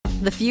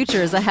The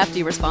future is a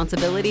hefty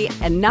responsibility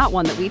and not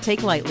one that we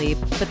take lightly,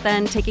 but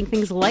then taking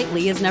things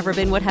lightly has never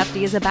been what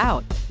Hefty is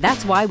about.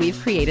 That's why we've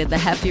created the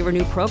Hefty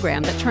Renew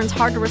program that turns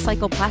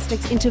hard-to-recycle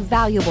plastics into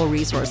valuable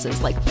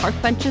resources like park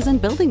benches and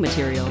building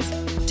materials.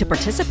 To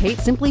participate,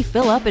 simply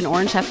fill up an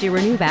orange Hefty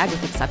Renew bag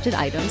with accepted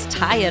items,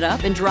 tie it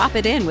up, and drop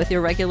it in with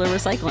your regular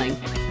recycling.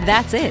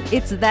 That's it.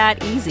 It's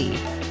that easy.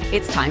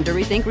 It's time to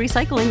rethink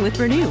recycling with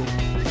Renew.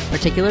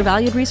 Particular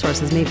valued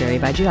resources may vary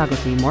by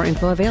geography. More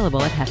info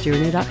available at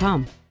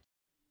heftyrenew.com.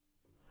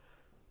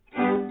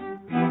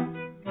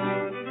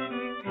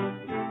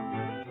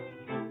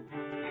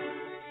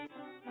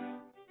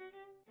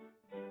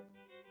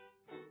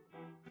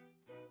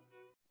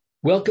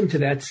 Welcome to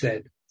That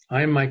Said.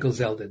 I'm Michael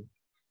Zeldin.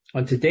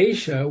 On today's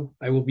show,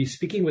 I will be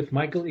speaking with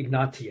Michael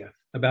Ignatieff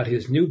about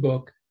his new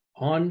book,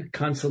 On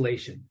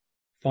Consolation,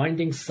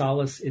 Finding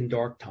Solace in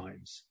Dark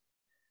Times.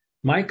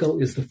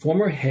 Michael is the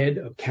former head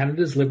of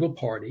Canada's Liberal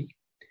Party,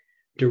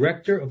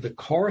 director of the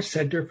Carr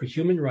Center for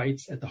Human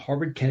Rights at the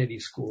Harvard Kennedy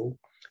School,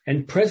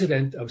 and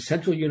president of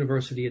Central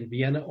University in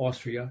Vienna,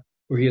 Austria,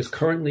 where he is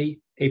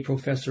currently a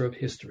professor of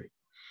history.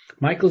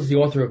 Michael is the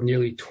author of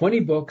nearly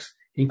 20 books,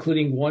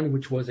 including one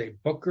which was a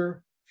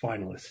Booker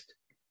finalist.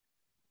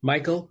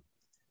 Michael,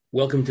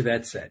 welcome to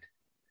That Said.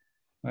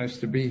 Nice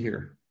to be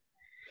here.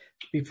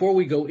 Before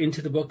we go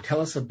into the book,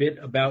 tell us a bit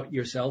about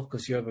yourself,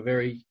 because you have a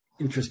very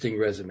interesting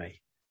resume.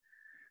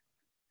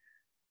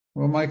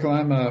 Well, Michael,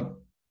 I'm a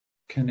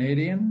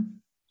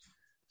Canadian.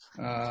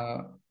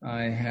 I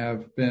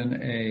have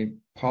been a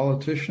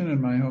politician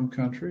in my home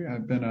country.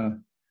 I've been a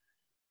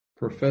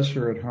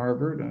professor at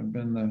Harvard. I've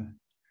been the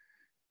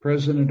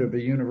president of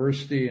a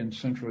university in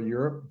Central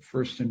Europe,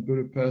 first in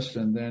Budapest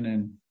and then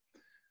in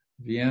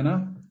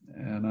Vienna.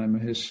 And I'm a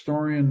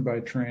historian by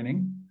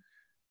training.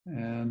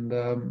 And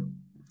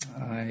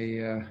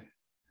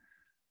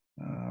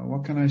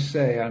what can I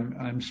say?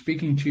 I'm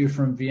speaking to you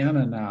from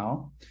Vienna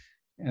now.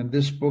 And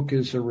this book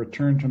is a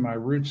return to my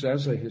roots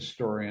as a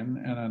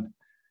historian.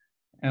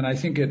 And I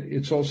think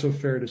it's also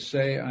fair to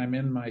say I'm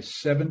in my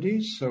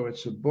 70s. So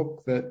it's a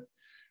book that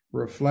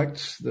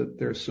reflects that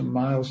there's some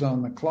miles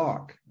on the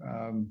clock.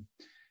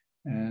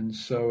 And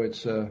so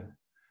it's an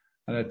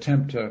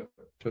attempt to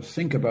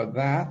think about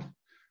that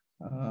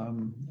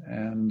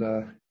and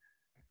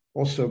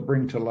also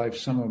bring to life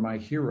some of my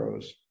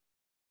heroes.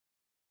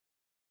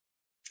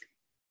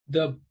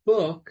 The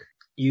book,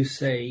 you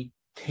say,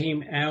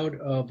 came out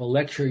of a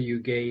lecture you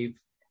gave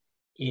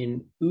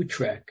in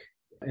Utrecht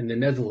in the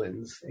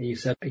Netherlands. And you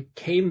said, I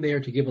came there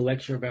to give a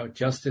lecture about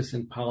justice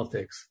and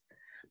politics,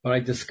 but I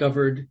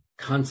discovered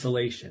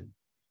consolation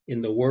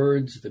in the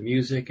words, the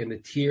music, and the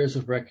tears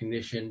of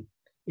recognition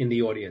in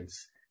the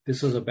audience.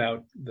 This was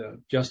about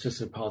the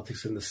justice and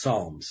politics in the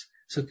Psalms.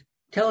 So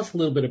tell us a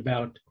little bit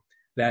about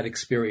that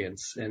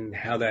experience and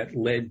how that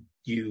led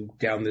you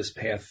down this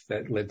path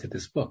that led to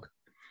this book.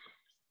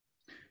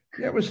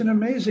 Yeah, it was an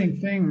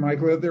amazing thing,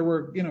 Michael. There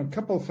were, a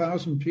couple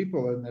thousand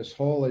people in this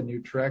hall in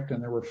Utrecht,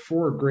 and there were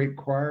 4 great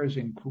choirs,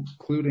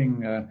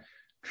 including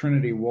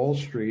Trinity Wall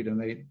Street,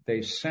 and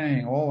they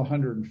sang all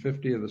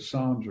 150 of the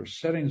Psalms or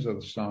settings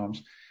of the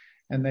Psalms,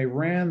 and they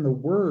ran the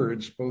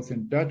words, both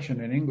in Dutch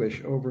and in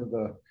English, over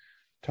the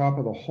top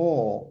of the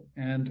hall.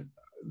 And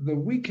the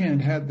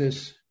weekend had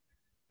this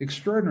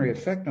extraordinary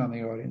effect on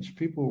the audience.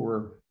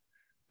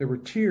 There were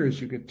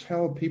tears. You could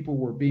tell people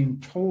were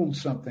being told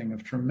something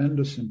of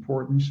tremendous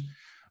importance.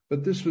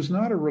 But this was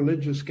not a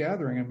religious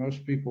gathering, and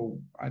most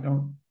people, I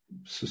don't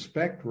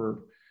suspect,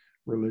 were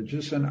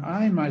religious. And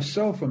I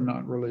myself am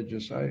not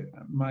religious.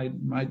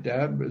 My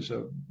dad was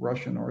a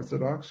Russian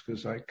Orthodox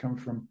because I come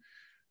from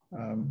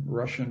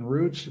Russian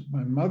roots.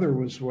 My mother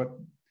was what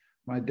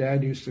my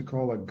dad used to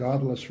call a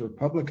godless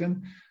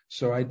Republican.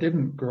 So I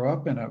didn't grow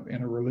up in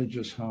a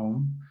religious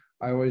home.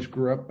 I always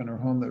grew up in a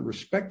home that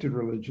respected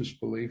religious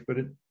belief, but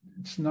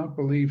it's not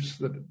beliefs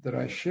that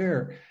I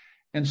share.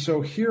 And so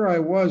here I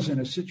was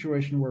in a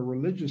situation where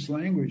religious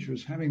language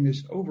was having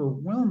this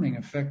overwhelming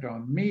effect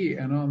on me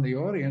and on the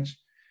audience.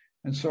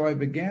 And so I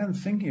began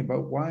thinking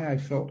about why I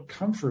felt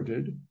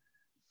comforted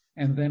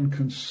and then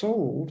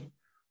consoled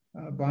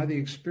by the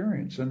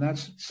experience. And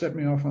that's set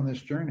me off on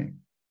this journey.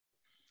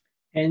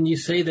 And you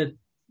say that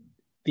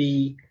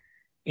the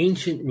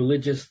ancient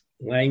religious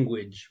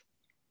language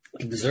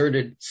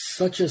exerted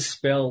such a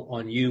spell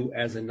on you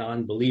as a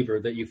non-believer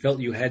that you felt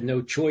you had no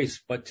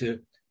choice but to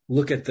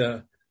look at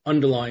the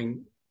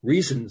underlying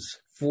reasons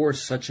for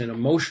such an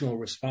emotional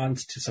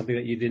response to something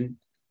that you didn't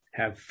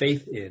have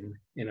faith in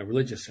a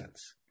religious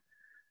sense.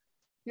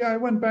 Yeah, I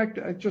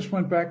just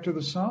went back to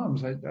the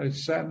Psalms. I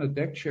sat in a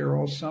deck chair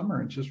all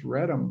summer and just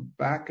read them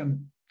back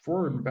and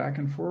forward and back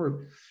and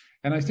forward.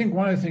 And I think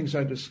one of the things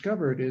I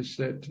discovered is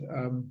that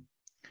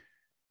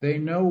they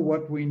know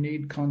what we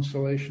need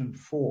consolation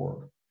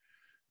for.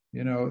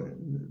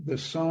 The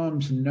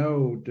Psalms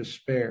know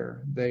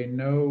despair. They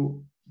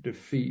know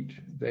defeat.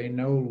 They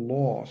know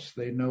loss.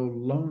 They know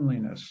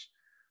loneliness.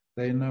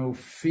 They know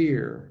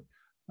fear.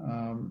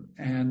 I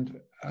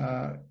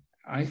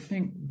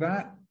think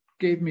that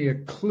gave me a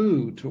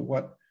clue to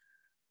what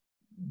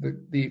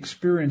the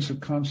experience of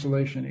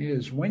consolation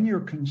is. When you're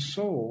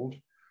consoled,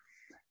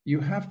 you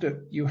have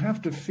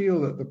to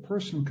feel that the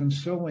person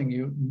consoling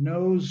you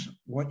knows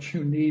what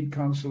you need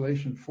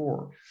consolation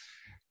for.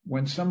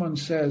 When someone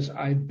says,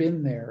 I've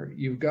been there,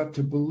 you've got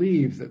to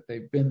believe that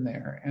they've been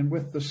there. And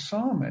with the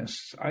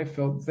psalmists, I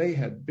felt they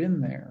had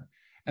been there.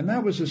 And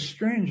that was a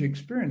strange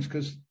experience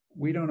because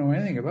we don't know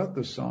anything about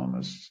the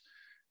psalmists.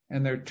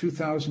 And they're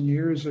 2,000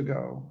 years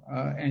ago.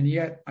 And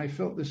yet I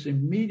felt this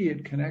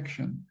immediate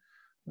connection,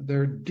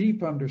 their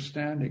deep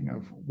understanding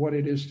of what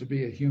it is to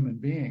be a human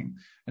being.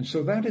 And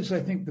so that is,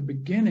 I think, the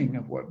beginning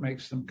of what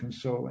makes them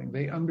consoling.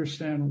 They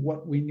understand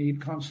what we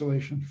need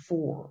consolation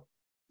for.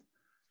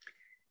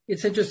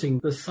 It's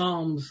interesting. The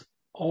Psalms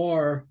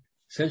are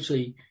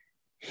essentially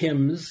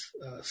hymns,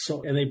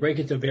 and they break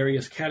into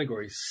various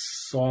categories: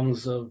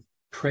 songs of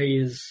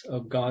praise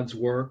of God's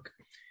work,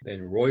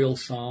 then royal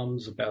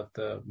psalms about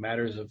the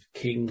matters of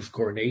kings'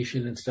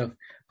 coronation and stuff.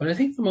 But I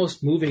think the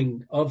most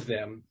moving of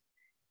them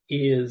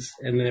is,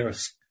 and there are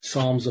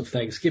psalms of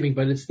thanksgiving,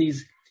 but it's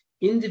these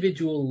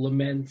individual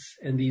laments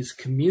and these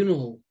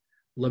communal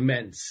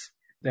laments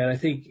that I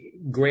think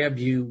grab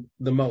you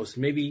the most.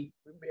 Maybe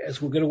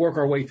as we're going to work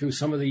our way through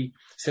some of the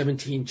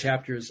 17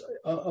 chapters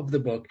of the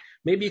book,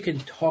 maybe you can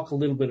talk a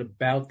little bit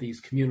about these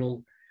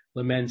communal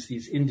laments,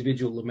 these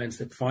individual laments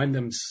that find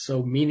them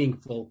so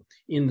meaningful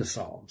in the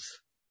Psalms.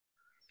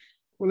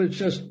 Well, it's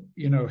just,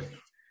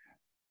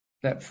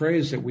 that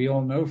phrase that we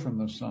all know from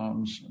the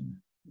Psalms,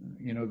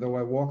 though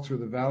I walk through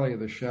the valley of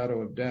the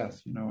shadow of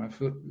death,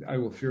 I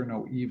will fear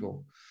no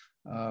evil.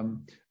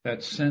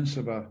 That sense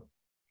of a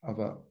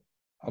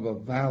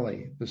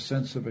valley, the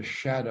sense of a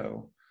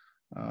shadow,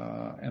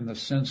 and the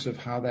sense of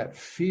how that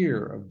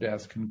fear of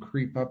death can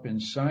creep up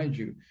inside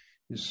you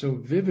is so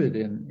vivid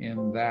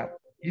in that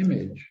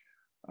image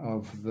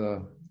of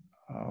that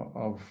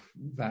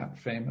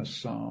famous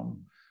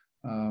psalm.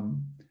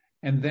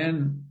 And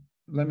then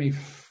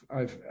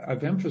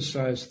I've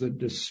emphasized the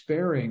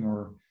despairing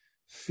or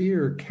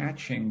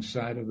fear-catching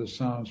side of the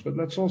Psalms, but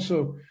let's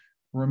also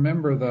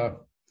remember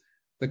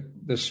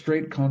the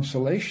straight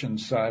consolation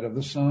side of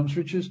the Psalms,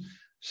 which is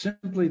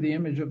simply the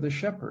image of the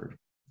shepherd.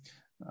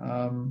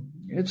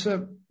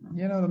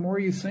 The more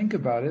you think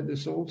about it,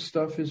 this old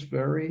stuff is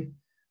very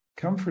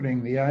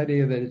comforting. The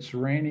idea that it's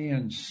rainy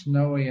and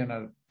snowy in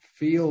a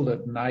field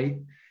at night,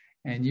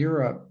 and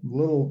you're a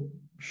little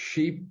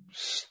sheep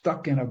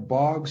stuck in a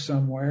bog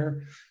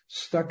somewhere,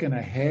 stuck in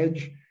a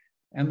hedge,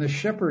 and the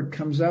shepherd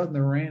comes out in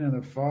the rain and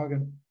the fog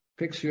and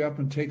picks you up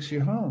and takes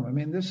you home. I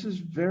mean, this is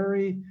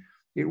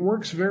it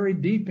works very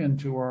deep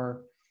into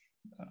our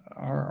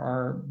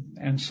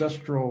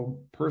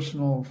ancestral,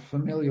 personal,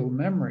 familial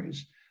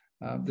memories.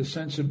 The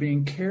sense of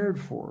being cared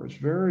for is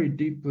very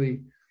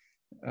deeply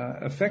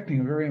affecting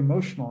and very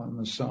emotional in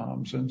the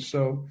Psalms. And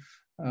so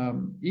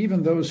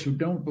even those who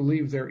don't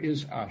believe there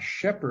is a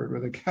shepherd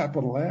with a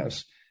capital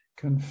S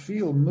can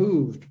feel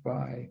moved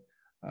by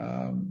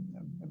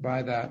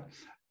that.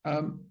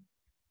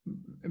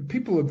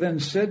 People have then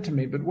said to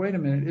me, but wait a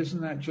minute,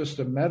 isn't that just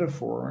a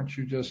metaphor? Aren't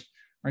you just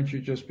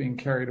being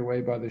carried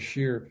away by the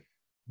sheer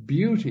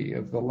beauty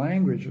of the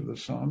language of the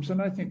Psalms? And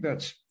I think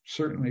that's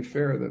certainly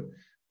fair, that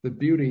the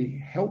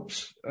beauty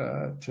helps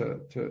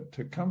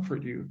to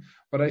comfort you.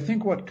 But I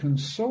think what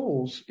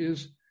consoles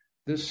is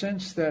the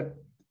sense that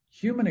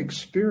human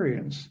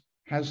experience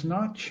has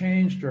not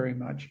changed very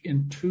much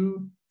in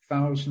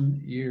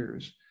 2,000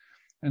 years.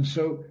 And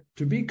so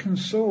to be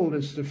consoled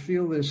is to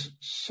feel this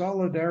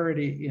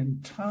solidarity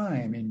in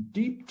time, in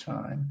deep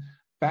time,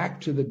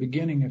 back to the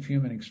beginning of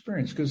human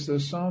experience, because the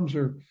Psalms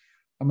are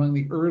among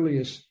the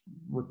earliest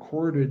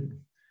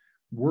recorded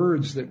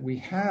words that we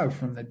have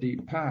from the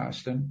deep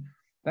past. And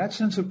that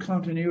sense of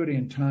continuity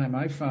in time,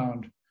 I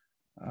found,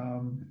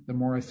 the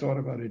more I thought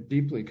about it,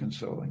 deeply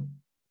consoling.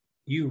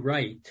 You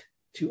write,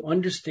 to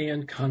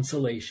understand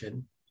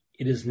consolation,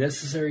 it is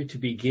necessary to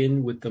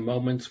begin with the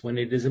moments when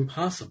it is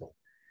impossible.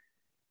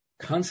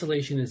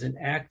 Consolation is an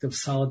act of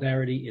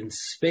solidarity in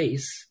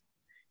space,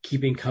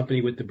 keeping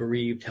company with the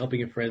bereaved,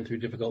 helping a friend through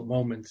difficult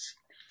moments.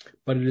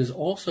 But it is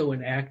also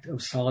an act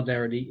of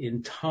solidarity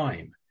in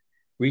time,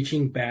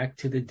 reaching back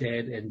to the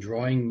dead and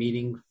drawing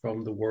meaning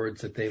from the words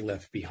that they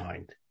left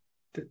behind.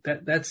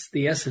 That's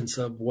the essence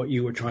of what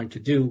you were trying to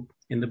do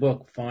in the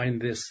book,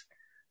 find this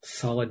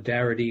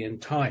solidarity in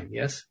time,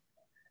 yes?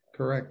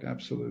 Correct,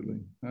 absolutely.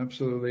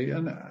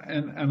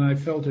 And I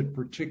felt it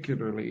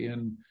particularly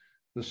in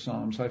the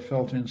Psalms. I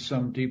felt in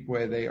some deep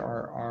way they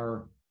are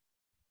our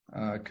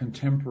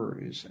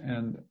contemporaries.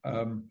 And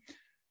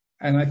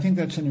I think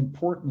that's an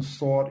important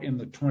thought in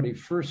the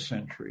 21st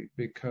century,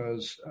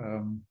 because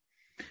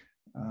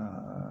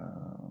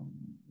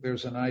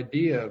there's an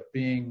idea of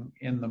being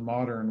in the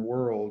modern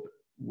world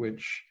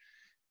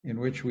in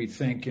which we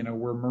think,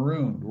 we're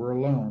marooned, we're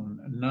alone.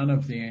 None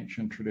of the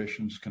ancient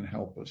traditions can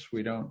help us.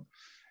 We don't,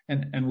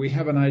 and we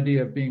have an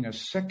idea of being a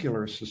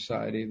secular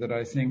society that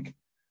I think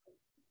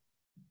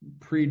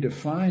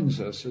predefines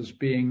us as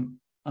being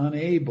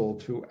unable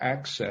to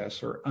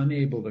access or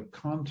unable to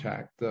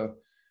contact the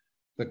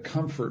the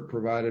comfort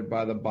provided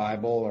by the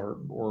Bible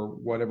or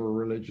whatever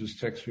religious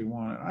text we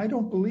want. I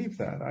don't believe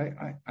that.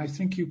 I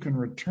think you can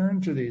return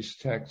to these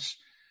texts,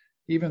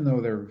 even though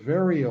they're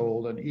very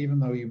old, and even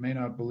though you may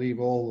not believe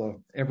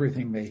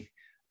everything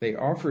they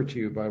offer to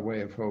you by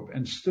way of hope,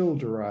 and still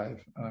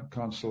derive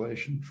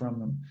consolation from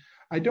them.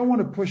 I don't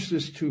want to push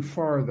this too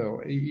far,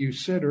 though. You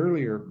said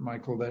earlier,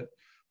 Michael, that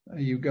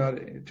you got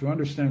to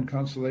understand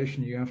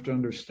consolation, you have to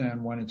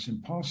understand when it's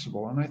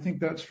impossible. And I think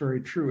that's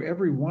very true.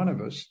 Every one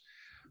of us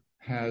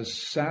has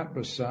sat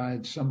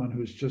beside someone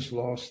who's just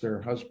lost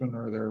their husband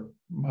or their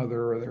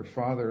mother or their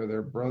father or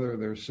their brother or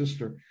their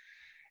sister,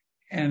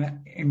 and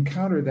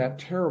encountered that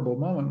terrible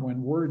moment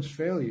when words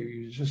fail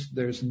you.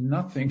 There's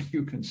nothing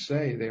you can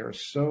say. They are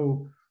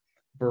so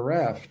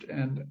bereft.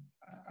 And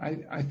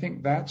I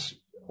think that's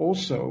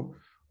also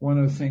one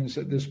of the things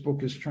that this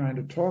book is trying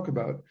to talk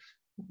about.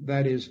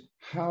 That is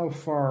how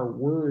far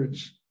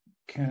words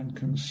can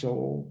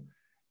console,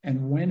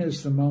 and when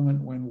is the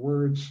moment when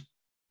words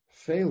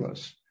fail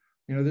us.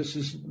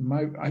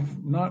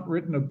 I've not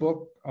written a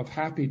book of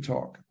happy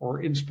talk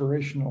or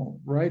inspirational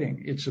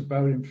writing. It's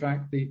about, in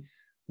fact, the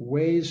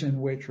ways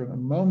in which, or the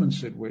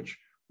moments at which,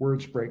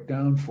 words break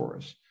down for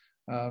us.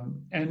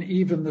 And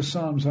even the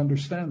Psalms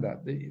understand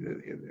that.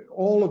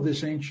 All of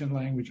this ancient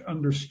language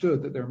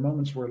understood that there are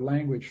moments where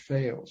language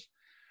fails.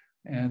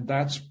 And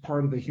that's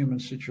part of the human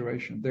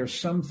situation. There's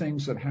some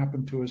things that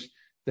happen to us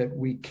that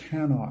we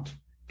cannot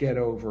get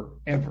over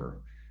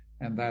ever.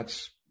 And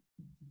that's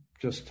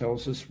just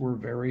tells us we're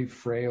very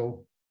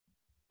frail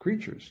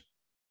creatures.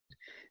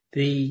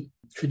 The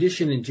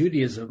tradition in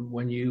Judaism,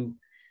 when you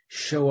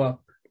show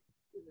up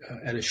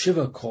at a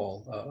Shiva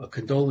call, a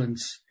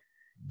condolence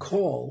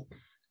call,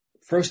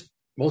 first,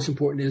 most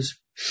important is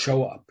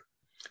show up.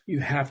 You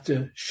have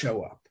to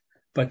show up.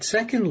 But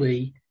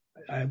secondly,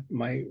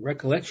 my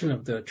recollection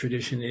of the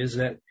tradition is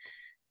that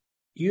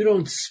you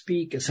don't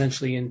speak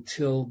essentially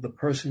until the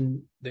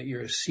person that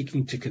you're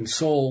seeking to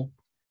console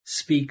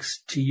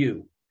speaks to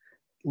you,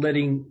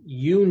 letting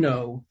you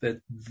know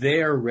that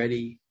they're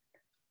ready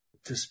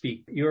to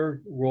speak.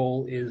 Your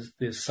role is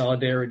the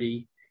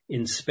solidarity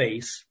in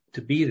space,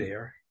 to be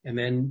there, and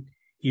then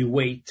you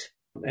wait.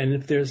 And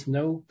if there's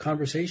no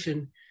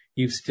conversation,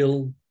 you've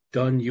still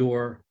done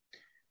your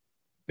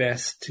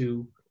best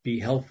to be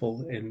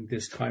helpful in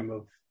this time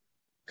of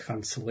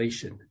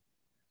consolation.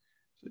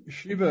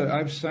 Shiva,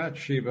 I've sat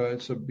Shiva.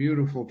 It's a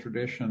beautiful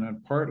tradition,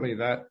 and partly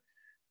that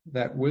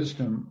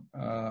wisdom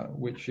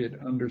which it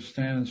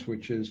understands,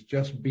 which is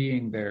just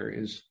being there,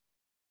 is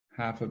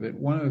half of it.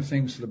 One of the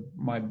things that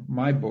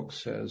my book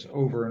says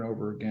over and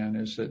over again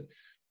is that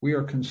we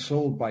are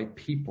consoled by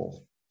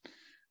people.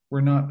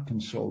 We're not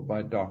consoled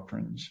by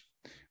doctrines.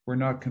 We're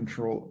not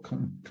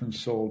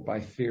consoled by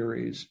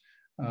theories.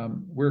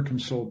 We're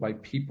consoled by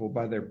people,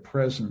 by their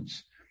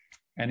presence.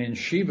 And in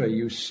Shiva,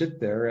 you sit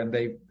there, and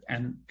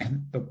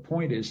the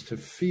point is to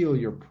feel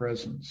your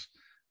presence,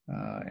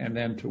 and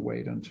then to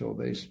wait until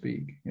they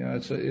speak.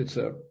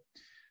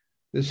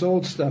 This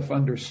old stuff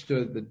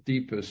understood the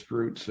deepest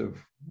roots of,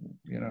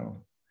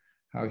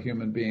 how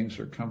human beings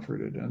are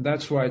comforted, and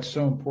that's why it's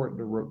so important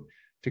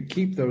to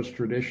keep those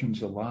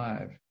traditions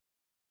alive.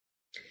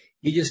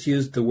 You just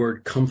used the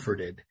word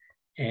comforted,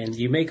 and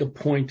you make a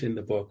point in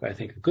the book, I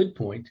think a good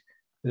point,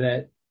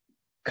 that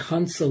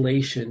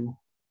consolation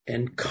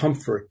and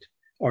comfort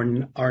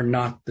are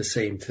not the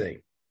same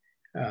thing.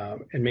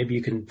 And maybe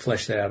you can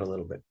flesh that out a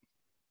little bit.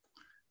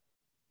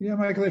 Yeah,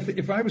 Michael,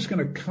 if I was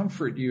going to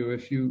comfort you,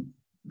 if you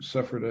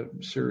suffered a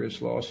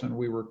serious loss and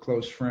we were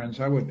close friends,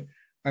 I would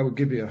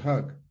give you a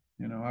hug,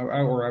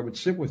 or I would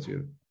sit with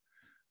you.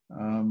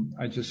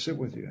 I'd just sit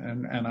with you,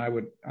 and I'd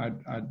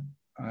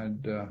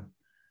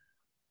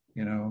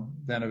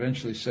then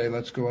eventually say,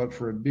 let's go out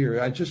for a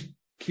beer. I'd just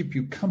keep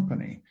you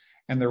company.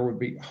 And there would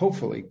be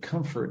hopefully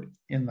comfort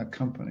in the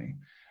company.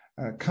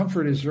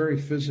 Comfort is very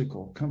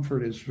physical.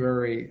 Comfort is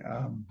very,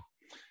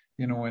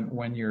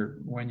 when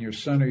your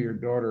son or your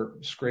daughter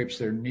scrapes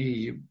their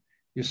knee,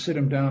 you sit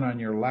them down on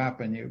your lap,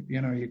 and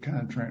you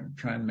kind of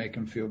try and make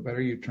them feel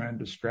better. You try and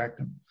distract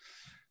them.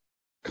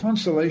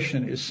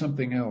 Consolation is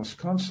something else.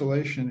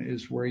 Consolation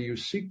is where you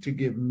seek to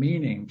give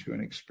meaning to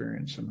an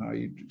experience somehow.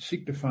 You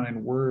seek to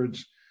find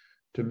words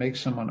to make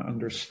someone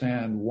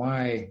understand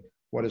why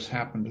what has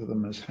happened to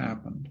them has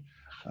happened.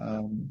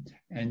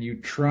 And you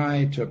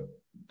try to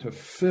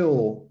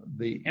fill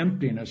the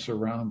emptiness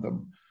around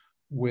them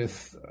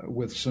with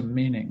some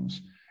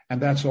meanings.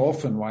 And that's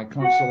often why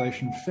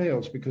consolation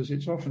fails, because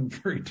it's often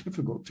very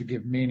difficult to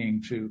give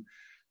meaning to,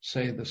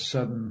 say, the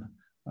sudden,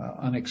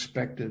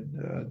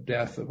 unexpected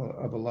death of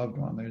a loved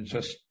one. There's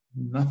just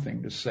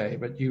nothing to say,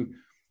 but you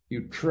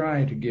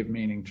try to give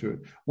meaning to it.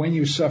 When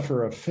you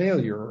suffer a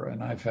failure,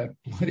 and I've had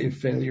plenty of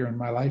failure in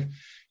my life,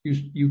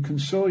 you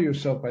console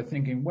yourself by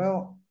thinking,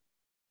 well,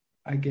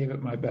 I gave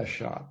it my best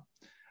shot.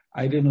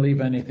 I didn't leave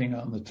anything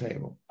on the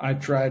table. I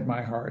tried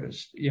my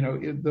hardest.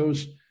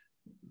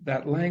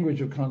 That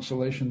language of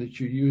consolation that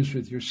you use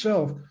with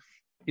yourself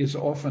is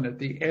often at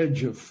the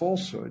edge of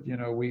falsehood. You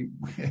know,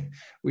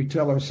 we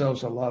tell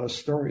ourselves a lot of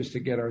stories to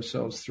get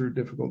ourselves through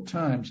difficult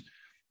times,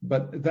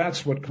 but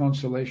that's what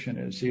consolation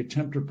is, the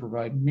attempt to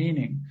provide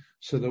meaning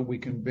so that we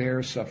can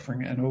bear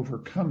suffering and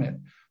overcome it.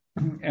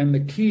 And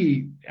the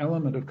key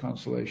element of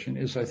consolation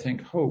is, I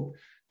think, hope,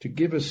 to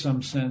give us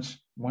some sense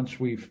once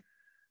we've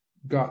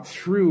got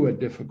through a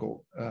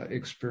difficult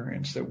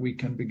experience that we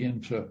can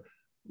begin to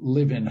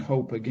live in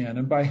hope again.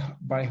 And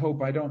by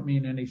hope, I don't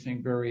mean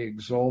anything very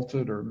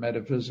exalted or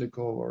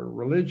metaphysical or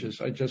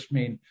religious. I just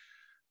mean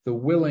the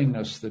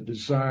willingness, the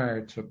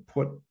desire to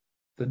put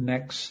the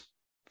next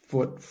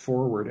foot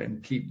forward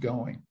and keep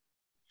going.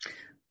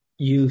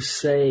 You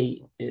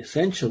say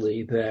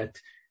essentially that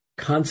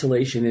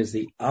consolation is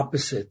the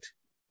opposite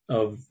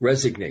of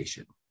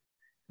resignation,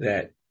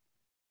 that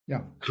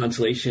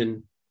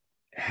consolation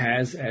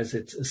has as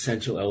its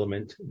essential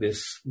element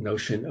this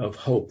notion of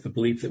hope, the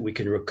belief that we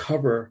can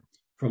recover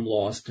from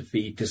loss,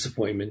 defeat,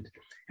 disappointment,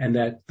 and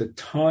that the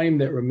time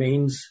that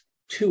remains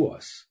to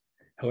us,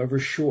 however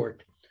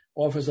short,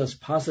 offers us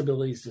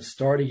possibilities to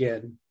start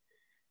again,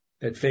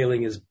 that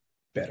failing is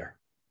better.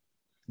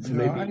 So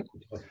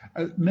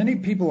many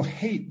people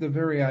hate the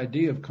very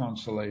idea of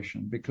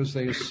consolation because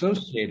they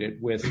associate it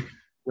with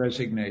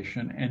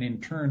resignation and in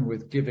turn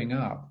with giving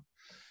up.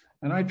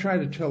 And I try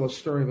to tell a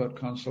story about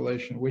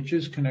consolation, which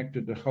is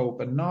connected to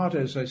hope, and not,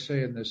 as I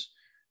say, in this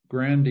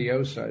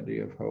grandiose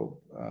idea of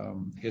hope,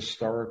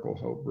 historical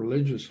hope,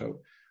 religious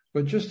hope,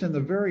 but just in the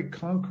very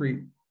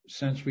concrete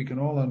sense we can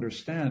all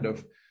understand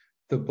of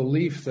the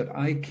belief that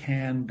I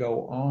can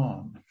go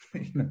on,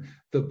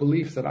 the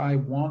belief that I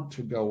want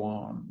to go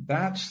on.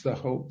 That's the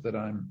hope that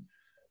I'm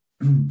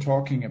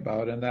talking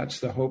about, and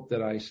that's the hope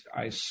that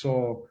I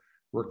saw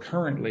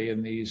recurrently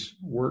in these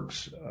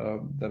works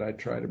that I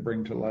try to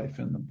bring to life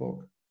in the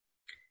book.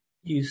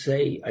 You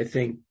say, I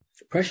think,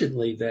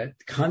 presciently that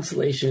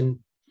consolation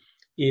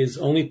is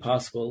only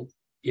possible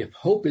if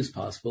hope is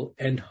possible,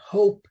 and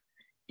hope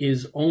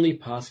is only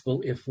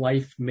possible if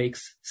life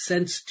makes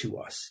sense to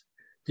us.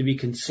 To be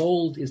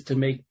consoled is to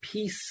make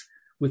peace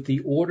with the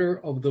order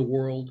of the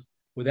world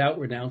without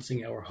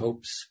renouncing our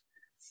hopes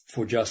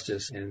for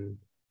justice and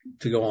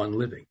to go on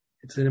living.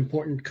 It's an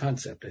important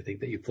concept, I think,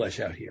 that you flesh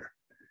out here.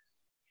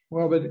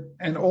 Well,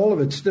 and all of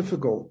it's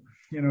difficult.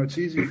 You know, it's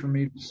easy for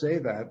me to say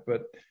that,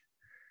 but,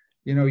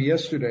 you know,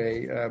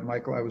 yesterday,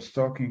 Michael, I was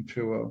talking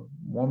to a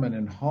woman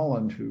in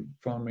Holland who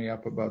phoned me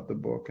up about the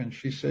book, and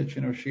she said,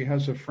 you know, she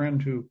has a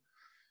friend who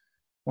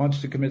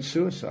wants to commit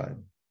suicide.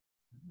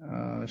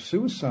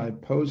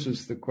 Suicide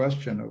poses the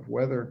question of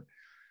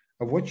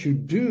what you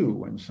do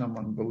when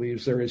someone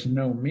believes there is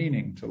no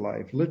meaning to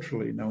life,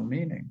 literally no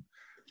meaning.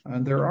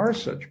 And there are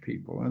such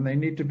people, and they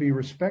need to be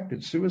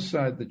respected.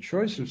 Suicide, the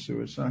choice of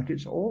suicide,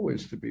 is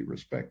always to be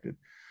respected.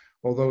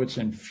 Although it's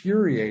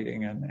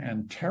infuriating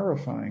and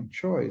terrifying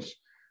choice,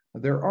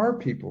 there are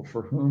people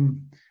for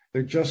whom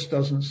there just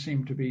doesn't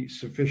seem to be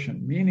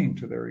sufficient meaning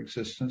to their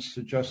existence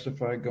to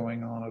justify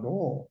going on at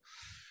all.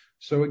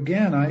 So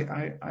again,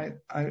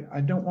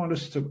 I don't want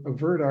us to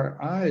avert our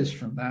eyes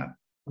from that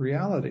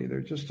reality. There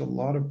are just a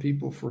lot of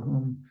people for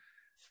whom,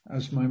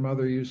 as my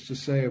mother used to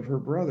say of her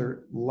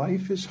brother,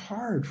 life is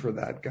hard for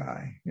that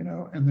guy, you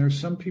know, and there's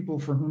some people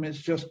for whom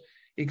it's just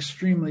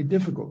extremely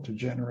difficult to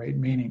generate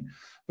meaning.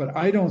 But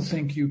I don't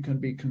think you can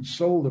be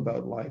consoled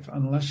about life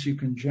unless you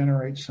can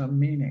generate some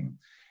meaning.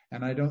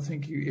 And I don't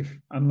think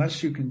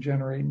unless you can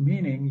generate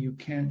meaning, you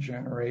can't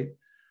generate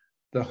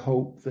the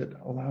hope that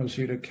allows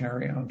you to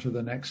carry on to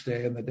the next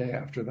day and the day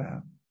after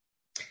that.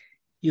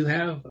 You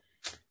have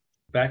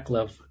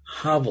Václav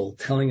Havel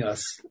telling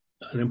us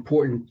an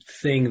important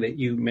thing that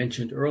you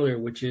mentioned earlier,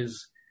 which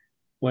is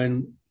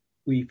when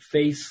we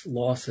face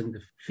loss and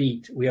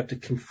defeat, we have to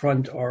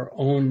confront our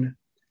own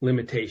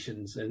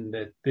limitations, and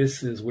that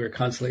this is where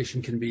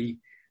consolation can be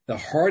the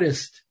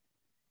hardest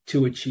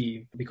to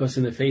achieve, because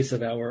in the face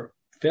of our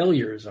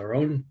failures, our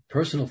own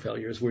personal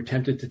failures, we're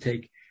tempted to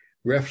take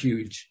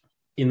refuge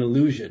in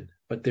illusion,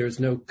 but there's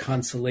no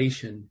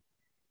consolation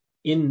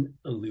in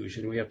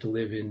illusion. We have to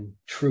live in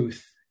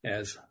truth,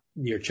 as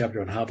your chapter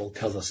on Havel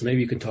tells us.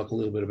 Maybe you can talk a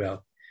little bit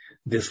about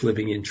this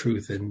living in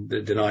truth and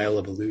the denial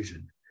of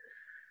illusion.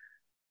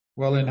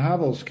 Well, in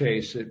Havel's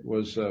case, it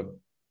was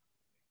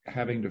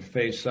having to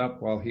face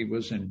up while he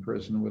was in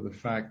prison with the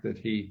fact that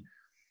he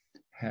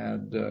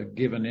had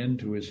given in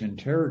to his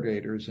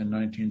interrogators in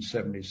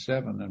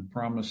 1977 and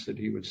promised that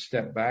he would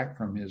step back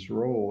from his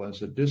role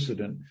as a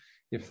dissident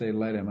if they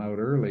let him out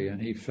early.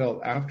 And he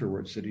felt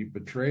afterwards that he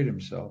betrayed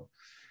himself.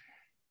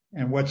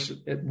 And what's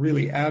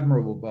really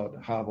admirable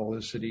about Havel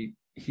is that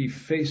he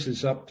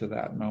faces up to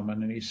that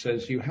moment and he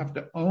says, you have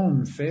to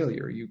own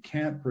failure. You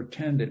can't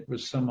pretend it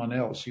was someone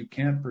else. You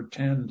can't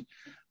pretend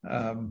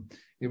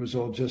it was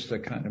all just a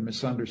kind of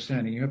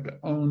misunderstanding. You have to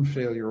own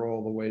failure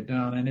all the way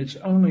down. And it's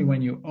only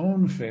when you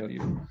own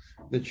failure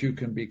that you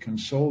can be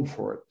consoled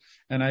for it.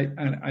 And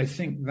I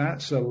think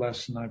that's a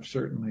lesson I've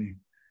certainly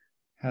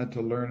had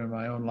to learn in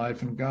my own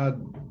life. And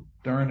God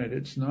darn it,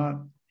 it's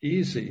not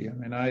easy. I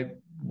mean, I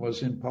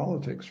was in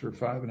politics for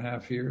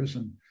 5.5 years,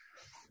 and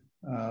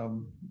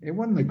it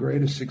wasn't the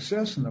greatest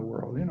success in the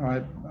world.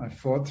 I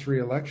fought 3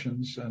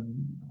 elections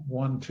and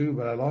won 2,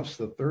 but I lost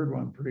the 3rd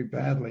one pretty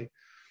badly.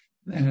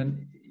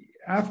 And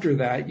after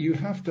that, you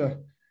have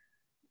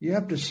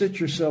to sit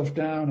yourself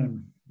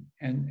down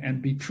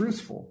and be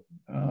truthful.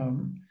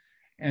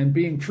 And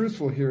being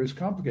truthful here is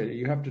complicated.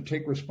 You have to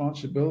take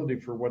responsibility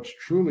for what's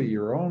truly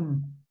your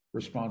own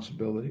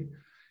responsibility.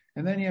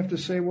 And then you have to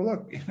say, well,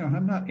 look,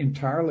 I'm not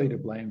entirely to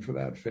blame for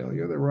that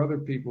failure. There were other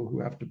people who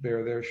have to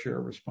bear their share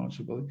of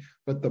responsibility.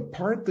 But the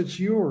part that's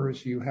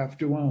yours, you have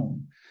to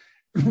own.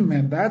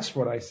 And that's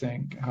what I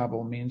think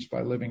Havel means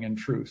by living in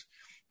truth.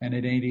 And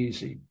it ain't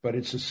easy, but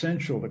it's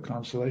essential to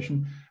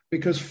consolation,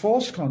 because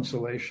false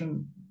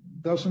consolation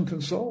doesn't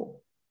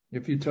console.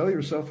 If you tell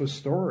yourself a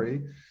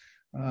story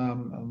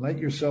and let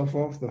yourself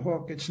off the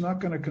hook, it's not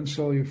going to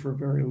console you for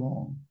very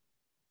long.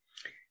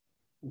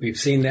 We've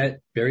seen that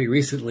very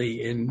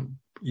recently in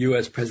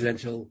U.S.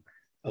 presidential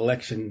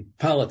election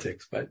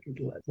politics, but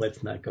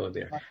let's not go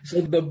there. So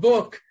the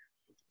book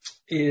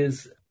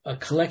is a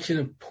collection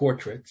of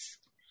portraits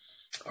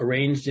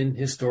arranged in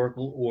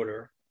historical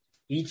order,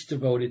 each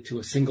devoted to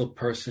a single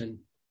person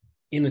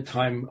in a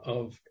time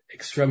of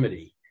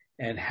extremity,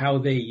 and how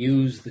they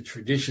use the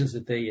traditions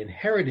that they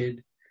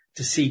inherited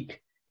to seek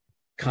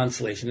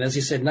consolation. And as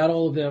you said, not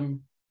all of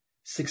them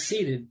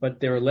succeeded, but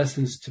there are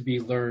lessons to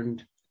be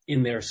learned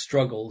in their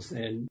struggles,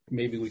 and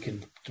maybe we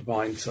can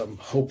find some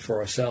hope for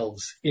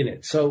ourselves in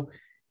it. So,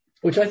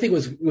 which I think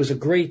was a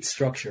great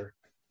structure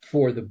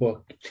for the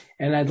book.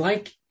 And I'd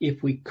like,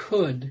 if we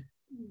could,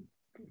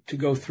 to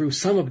go through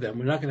some of them.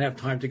 We're not going to have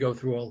time to go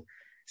through all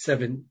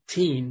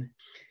 17.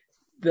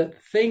 The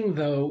thing,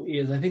 though,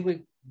 is I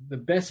think the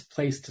best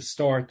place to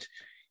start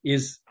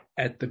is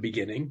at the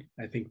beginning.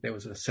 I think there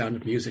was a Sound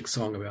of Music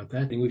song about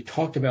that. And we've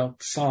talked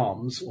about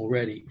Psalms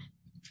already.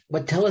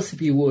 But tell us,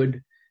 if you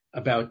would,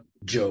 about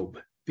Job,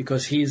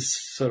 because he's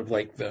sort of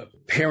like the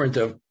parent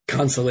of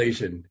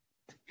consolation.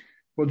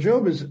 Well,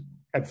 Job is,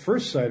 at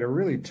first sight, a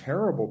really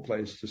terrible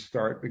place to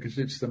start, because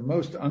it's the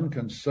most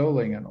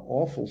unconsoling and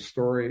awful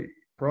story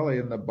probably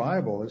in the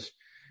Bible. This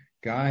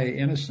guy,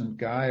 innocent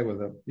guy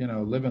with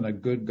living a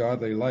good,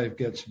 godly life,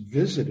 gets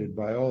visited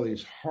by all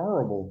these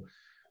horrible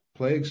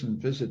plagues and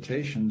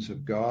visitations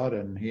of God,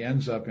 and he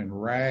ends up in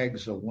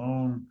rags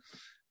alone,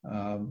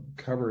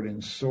 covered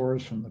in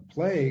sores from the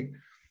plague.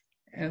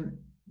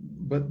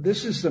 But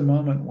this is the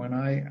moment when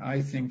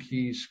I think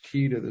he's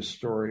key to the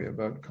story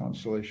about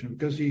consolation,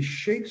 because he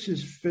shakes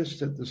his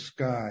fist at the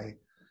sky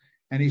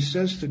and he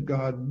says to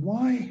God,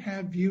 "Why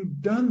have you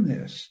done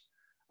this?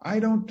 I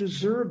don't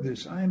deserve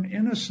this. I am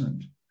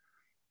innocent."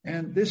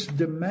 And this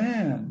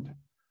demand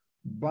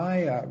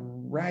by a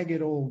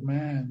ragged old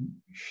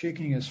man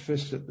shaking his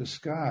fist at the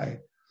sky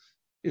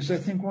is, I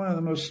think, one of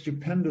the most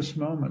stupendous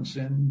moments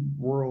in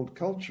world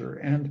culture.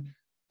 And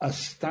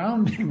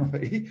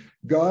astoundingly,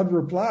 God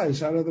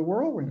replies out of the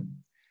whirlwind.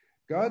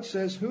 God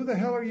says, "Who the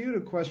hell are you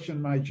to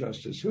question my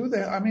justice?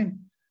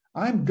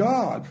 I'm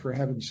God, for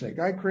heaven's sake.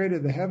 I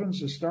created the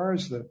heavens, the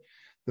stars, the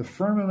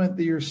firmament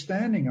that you're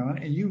standing on,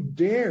 and you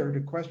dare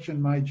to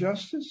question my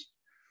justice?"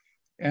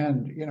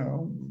 And,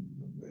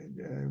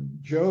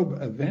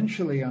 Job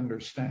eventually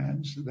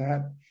understands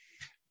that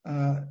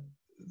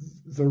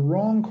the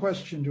wrong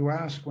question to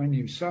ask when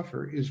you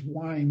suffer is,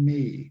 why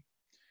me?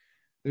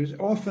 There's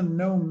often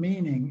no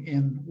meaning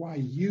in why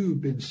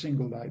you've been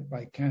singled out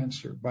by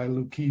cancer, by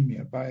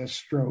leukemia, by a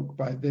stroke,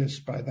 by this,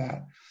 by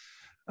that.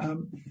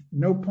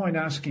 No point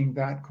asking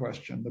that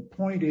question. The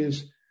point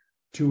is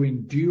to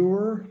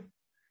endure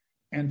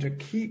and to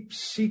keep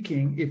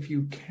seeking, if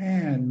you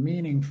can,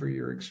 meaning for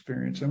your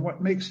experience. And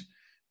what makes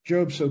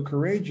Job so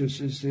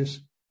courageous is this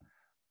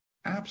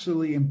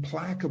absolutely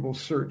implacable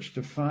search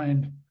to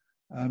find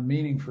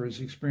meaning for his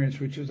experience,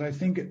 which is, I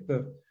think,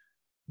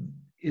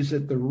 is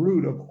at the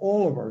root of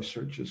all of our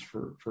searches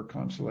for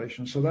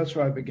consolation. So that's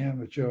why I began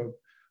with Job.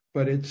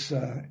 But it's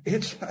a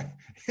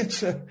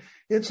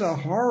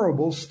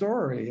horrible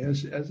story,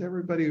 as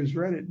everybody who's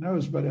read it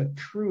knows, but a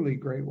truly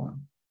great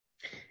one.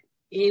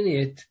 In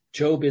it,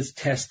 Job is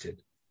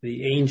tested.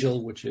 The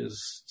angel, which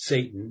is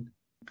Satan,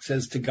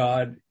 says to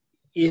God,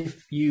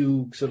 "If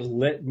you sort of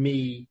let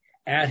me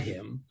at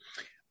him,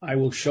 I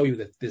will show you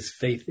that this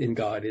faith in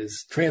God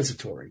is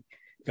transitory."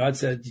 God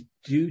said,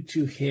 "Do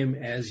to him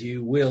as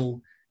you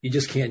will. You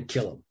just can't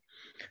kill him."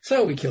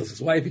 So he kills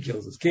his wife, he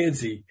kills his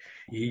kids, he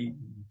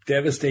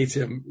devastates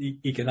him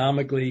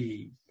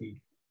economically.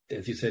 He,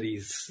 as you said,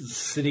 he's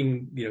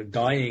sitting,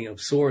 dying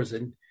of sores,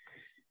 and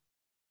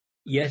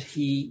yet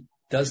he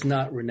does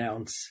not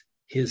renounce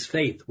his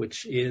faith,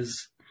 which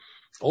is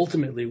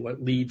ultimately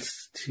what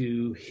leads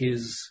to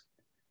his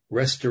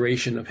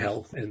restoration of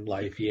health and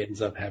life. He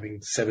ends up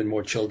having 7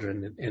 more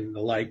children and the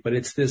like, but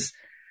it's this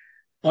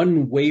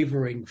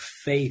unwavering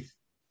faith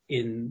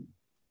in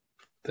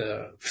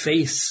the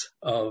face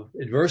of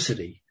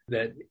adversity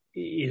that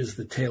is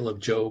the tale of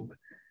Job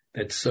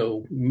that's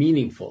so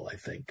meaningful, I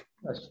think.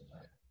 Yes.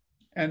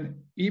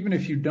 And even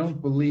if you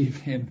don't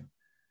believe in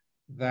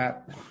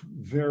that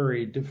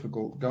very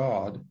difficult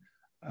God,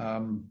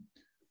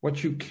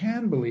 what you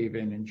can believe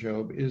in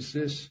Job is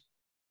this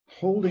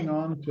holding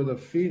on to the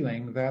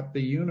feeling that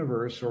the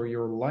universe or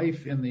your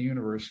life in the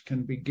universe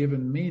can be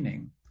given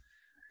meaning.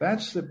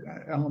 That's the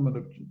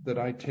element that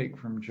I take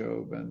from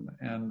Job,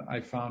 and I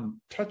found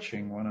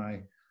touching when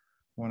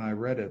I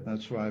read it.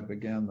 That's why I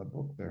began the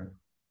book there.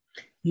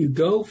 You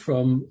go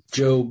from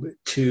Job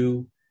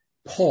to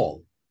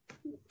Paul,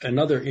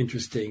 another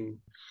interesting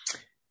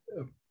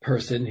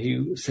person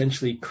who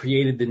essentially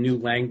created the new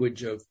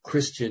language of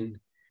Christian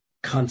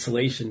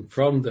consolation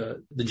from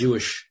the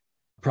Jewish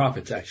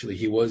prophets. Actually,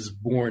 he was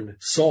born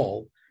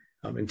Saul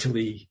until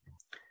he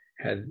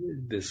had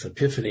this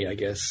epiphany, I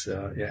guess,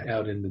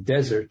 out in the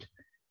desert.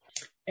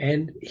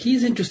 And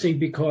he's interesting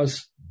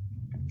because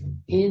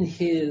in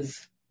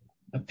his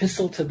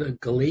epistle to the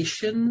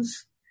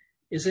Galatians,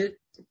 is it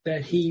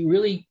that he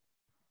really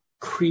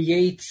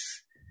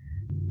creates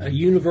a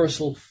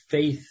universal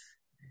faith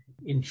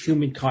in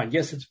humankind?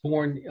 Yes, it's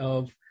born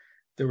of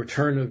the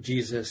return of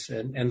Jesus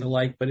and the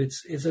like, but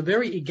it's a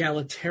very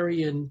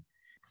egalitarian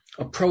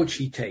approach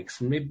he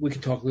takes. And maybe we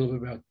can talk a little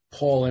bit about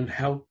Paul and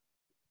how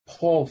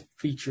Paul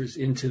features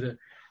into the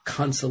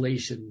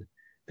consolation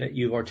that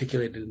you've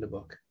articulated in the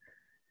book.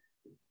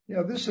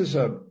 Yeah, this is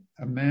a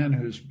man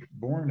who's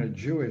born a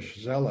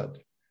Jewish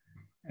zealot,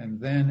 and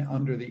then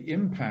under the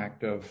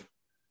impact of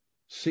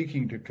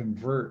seeking to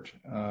convert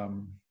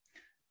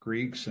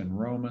Greeks and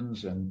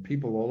Romans and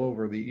people all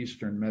over the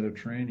Eastern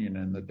Mediterranean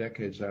in the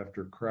decades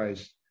after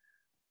Christ,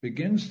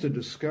 begins to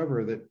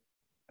discover that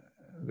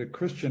the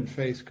Christian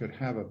faith could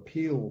have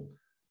appeal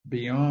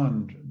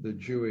beyond the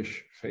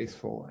Jewish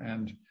faithful.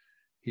 And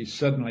he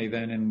suddenly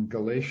then in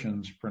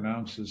Galatians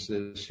pronounces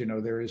this,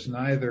 there is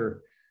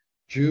neither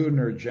Jew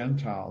nor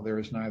Gentile, there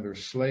is neither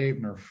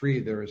slave nor free,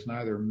 there is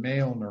neither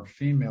male nor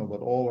female,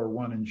 but all are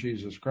one in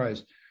Jesus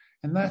Christ.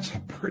 And that's a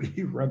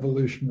pretty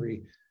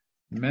revolutionary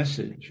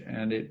message.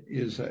 And it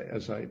is,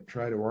 as I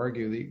try to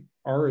argue, the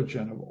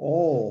origin of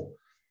all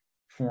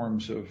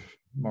forms of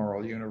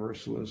moral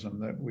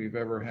universalism that we've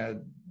ever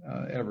had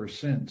ever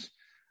since.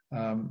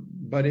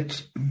 But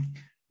it's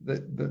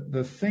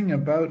the thing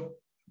about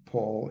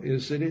Paul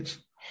is that it's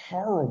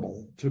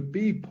horrible to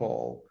be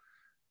Paul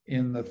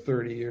in the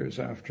 30 years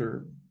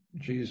after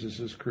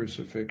Jesus'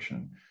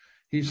 crucifixion.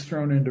 He's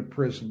thrown into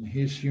prison.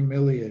 He's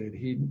humiliated.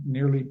 He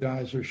nearly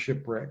dies of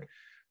shipwreck.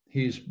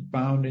 He's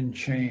bound in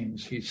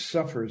chains. He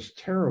suffers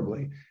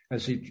terribly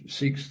as he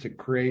seeks to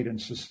create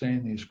and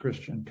sustain these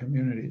Christian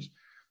communities.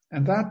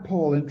 And that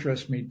Paul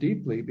interests me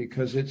deeply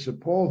because it's a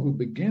Paul who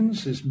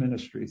begins his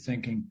ministry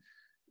thinking,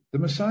 the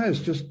Messiah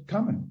is just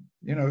coming.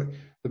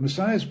 The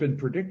Messiah has been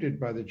predicted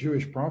by the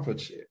Jewish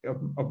prophets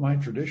of my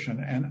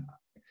tradition, and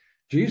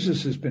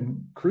Jesus has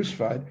been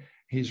crucified.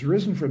 He's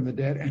risen from the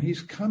dead, and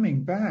he's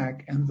coming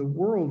back, and the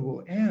world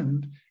will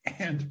end,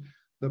 and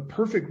the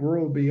perfect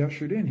world will be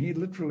ushered in. He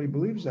literally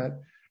believes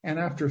that. And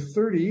after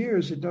 30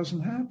 years, it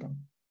doesn't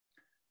happen.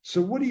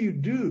 So what do you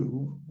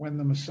do when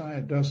the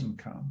Messiah doesn't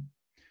come?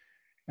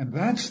 And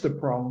that's the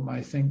problem,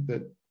 I think,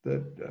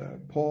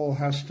 that Paul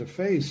has to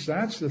face.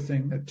 That's the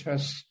thing that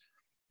tests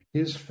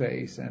his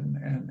faith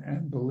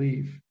and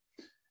belief.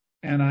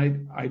 And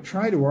I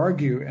try to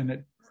argue,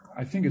 and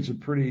I think it's a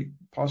pretty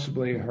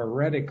possibly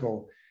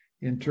heretical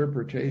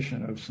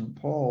interpretation of St.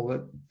 Paul,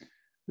 that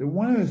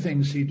one of the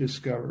things he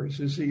discovers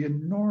is the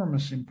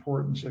enormous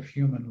importance of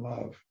human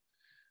love.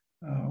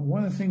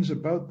 One of the things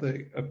about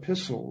the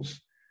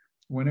epistles,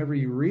 whenever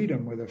you read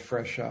them with a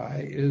fresh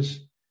eye,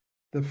 is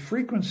the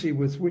frequency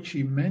with which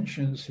he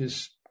mentions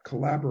his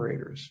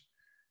collaborators.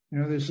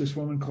 There's this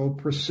woman called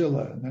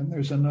Priscilla, and then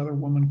there's another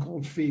woman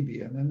called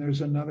Phoebe, and then there's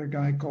another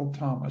guy called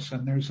Thomas,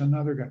 and there's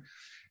another guy.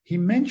 He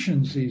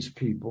mentions these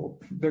people.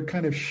 They're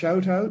kind of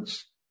shout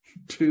outs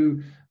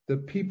to the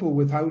people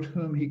without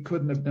whom he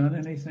couldn't have done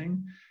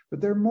anything, but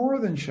they're more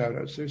than shout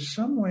outs. There's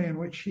some way in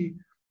which he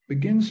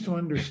begins to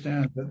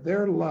understand that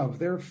their love,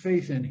 their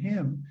faith in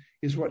him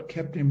is what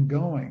kept him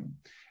going.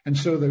 And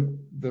so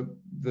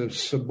the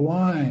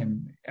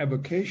sublime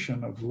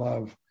evocation of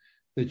love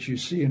that you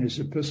see in his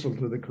epistle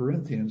to the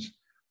Corinthians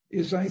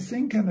is, I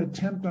think, an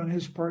attempt on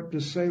his part to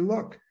say,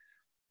 look,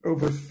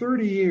 over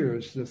 30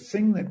 years, the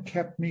thing that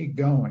kept me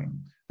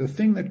going, the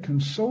thing that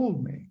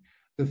consoled me,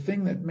 the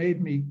thing that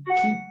made me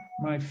keep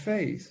my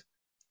faith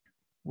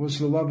was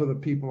the love of the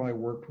people I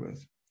worked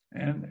with.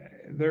 And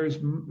there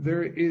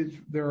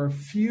are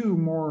few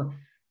more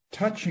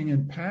touching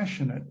and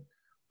passionate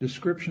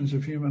descriptions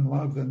of human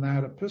love than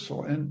that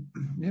epistle. And,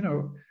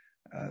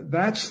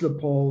 that's the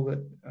Paul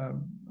that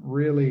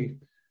really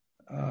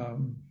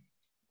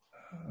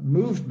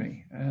moved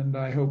me, and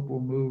I hope will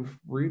move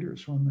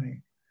readers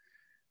when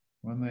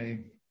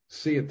they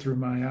see it through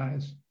my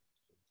eyes.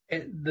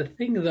 And the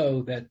thing,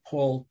 though, that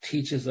Paul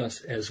teaches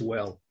us as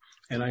well,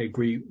 and I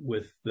agree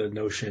with the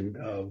notion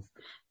of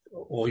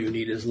all you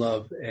need is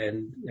love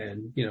and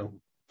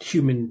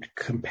human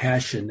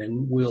compassion,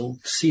 and we'll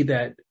see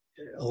that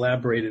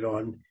elaborated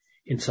on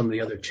in some of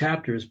the other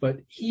chapters. But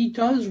he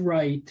does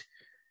write,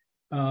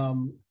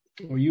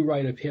 or you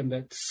write of him,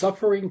 that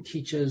suffering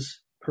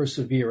teaches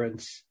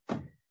perseverance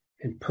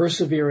And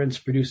perseverance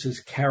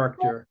produces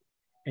character,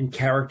 and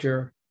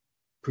character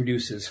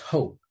produces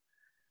hope.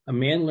 A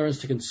man learns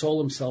to console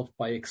himself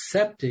by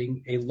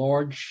accepting a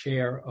large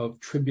share of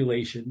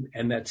tribulation,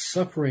 and that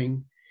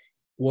suffering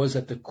was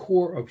at the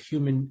core of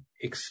human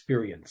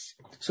experience.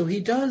 So he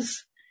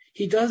does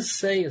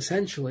say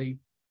essentially,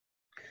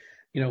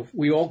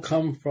 we all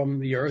come from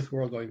the earth.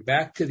 We're all going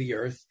back to the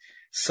earth.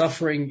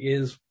 Suffering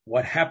is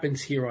what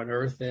happens here on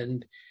earth,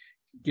 and,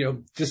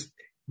 just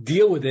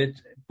deal with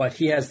it. But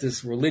he has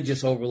this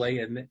religious overlay,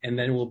 and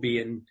then we'll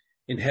be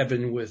in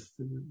heaven with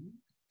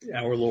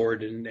our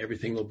Lord, and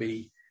everything will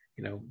be,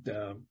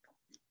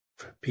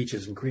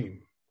 peaches and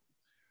cream.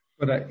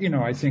 But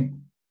I think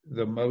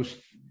the most,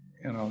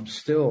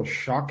 still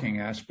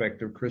shocking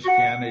aspect of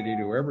Christianity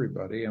to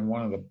everybody, and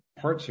one of the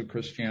parts of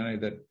Christianity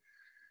that,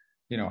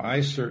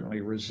 I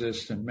certainly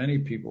resist and many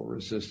people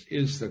resist,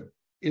 is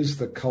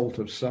the cult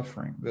of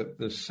suffering,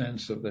 the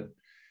sense of that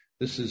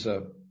this is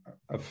a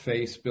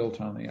faith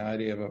built on the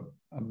idea of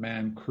a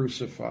man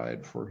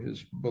crucified for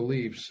his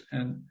beliefs.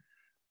 And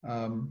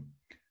the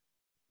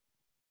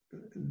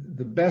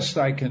best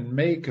I can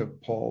make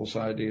of Paul's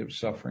idea of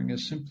suffering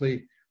is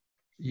simply,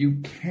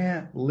 you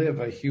can't live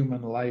a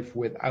human life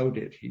without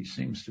it, he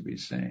seems to be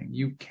saying.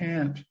 You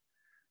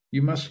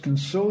must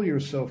console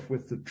yourself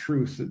with the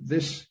truth that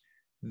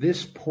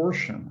this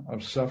portion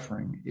of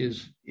suffering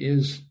is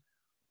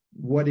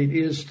what it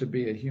is to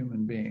be a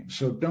human being.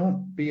 So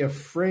don't be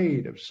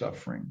afraid of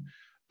suffering.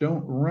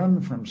 Don't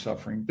run from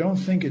suffering. Don't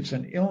think it's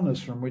an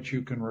illness from which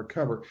you can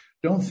recover.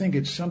 Don't think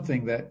it's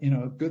something that,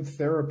 good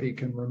therapy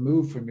can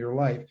remove from your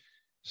life.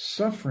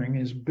 Suffering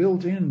is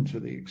built into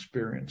the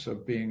experience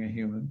of being a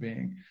human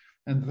being.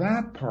 And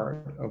that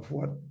part of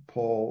what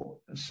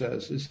Paul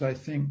says is, I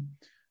think,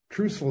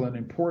 truthful and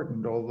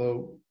important,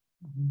 although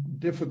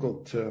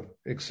difficult to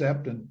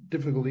accept and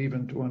difficult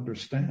even to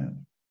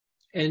understand.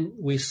 And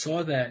we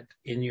saw that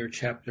in your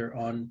chapter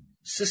on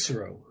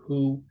Cicero,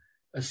 who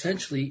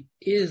essentially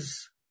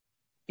is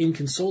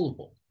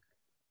inconsolable.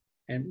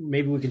 And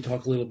maybe we can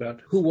talk a little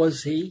about who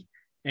was he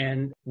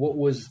and what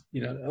was,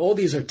 all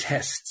these are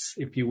tests,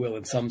 if you will,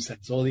 in some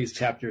sense. All these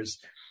chapters,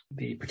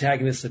 the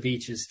protagonist of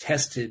each is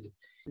tested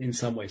in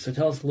some way. So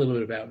tell us a little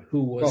bit about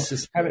who was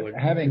Cicero.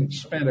 Having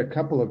spent a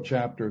couple of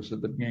chapters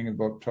at the beginning of the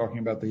book talking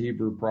about the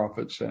Hebrew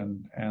prophets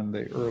and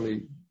the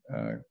early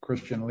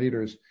Christian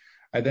leaders,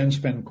 I then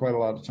spent quite a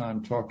lot of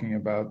time talking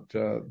about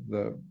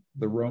the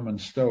Roman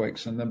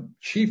Stoics. And the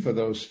chief of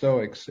those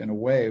Stoics, in a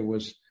way,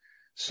 was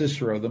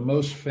Cicero, the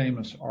most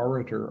famous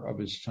orator of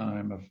his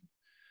time,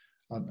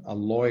 a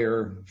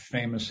lawyer,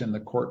 famous in the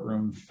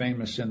courtroom,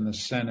 famous in the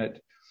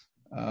Senate,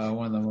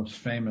 one of the most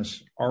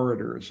famous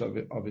orators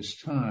of his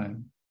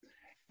time.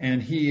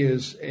 And he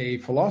is a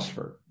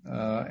philosopher.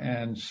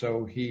 And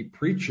so he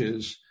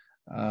preaches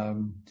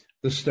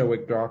the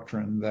Stoic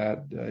doctrine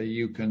that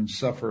you can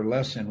suffer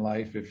less in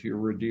life if you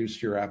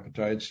reduce your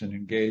appetites and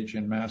engage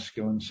in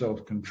masculine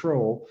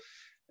self-control.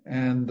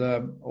 And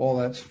all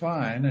that's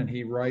fine. And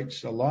he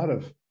writes a lot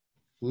of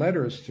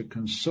letters to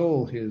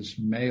console his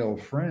male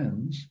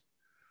friends,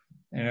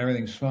 and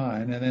everything's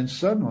fine. And then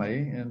suddenly,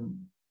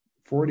 in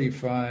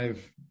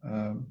 45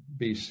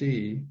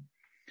 BC,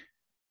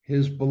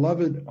 his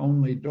beloved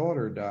only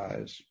daughter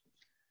dies,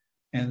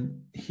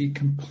 and he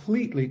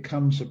completely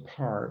comes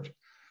apart.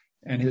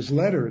 And his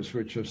letters,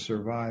 which have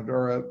survived,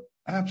 are an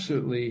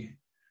absolutely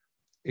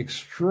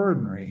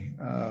extraordinary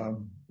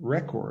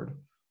record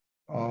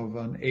of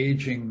an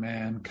aging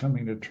man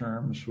coming to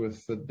terms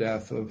with the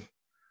death of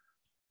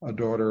a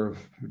daughter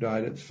who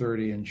died at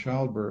 30 in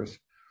childbirth.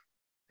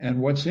 And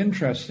what's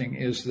interesting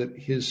is that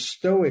his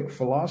Stoic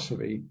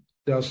philosophy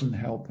doesn't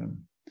help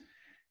him.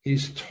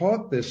 He's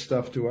taught this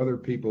stuff to other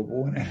people, but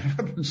when it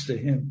happens to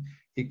him,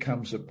 he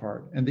comes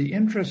apart. And the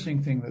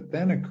interesting thing that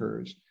then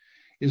occurs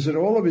is that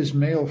all of his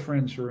male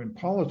friends who are in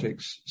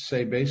politics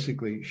say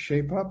basically,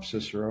 shape up,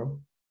 Cicero.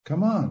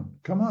 Come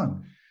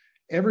on.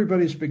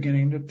 Everybody's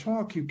beginning to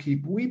talk. You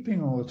keep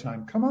weeping all the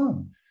time. Come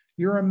on.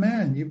 You're a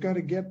man. You've got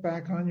to get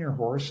back on your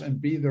horse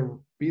and be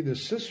the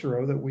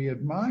Cicero that we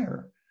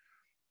admire.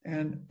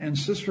 And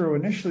Cicero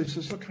initially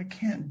says, look, I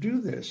can't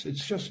do this.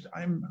 It's just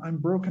I'm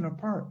broken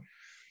apart.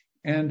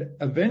 And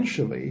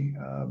eventually,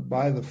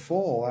 by the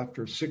fall,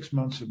 after 6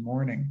 months of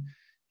mourning,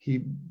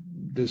 he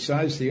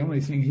decides the only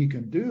thing he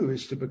can do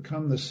is to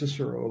become the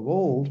Cicero of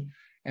old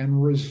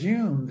and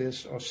resume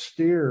this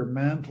austere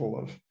mantle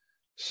of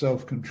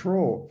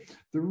self-control.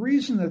 The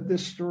reason that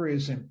this story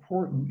is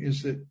important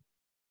is that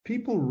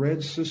people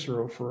read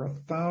Cicero for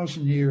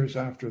 1,000 years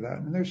after that,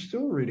 and they're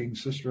still reading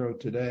Cicero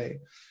today.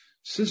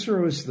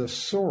 Cicero is the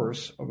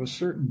source of a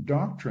certain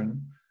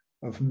doctrine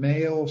of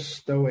male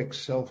Stoic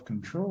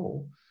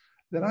self-control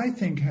that I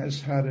think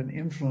has had an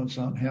influence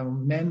on how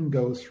men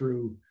go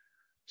through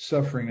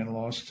suffering and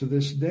loss to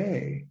this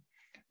day.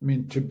 I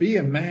mean, to be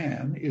a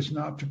man is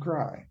not to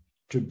cry.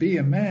 To be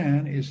a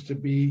man is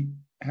to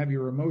have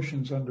your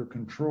emotions under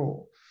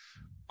control.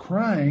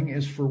 Crying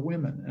is for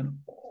women. And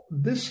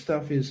this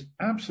stuff is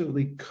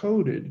absolutely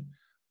coded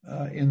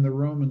in the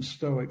Roman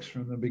Stoics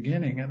from the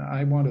beginning. And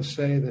I want to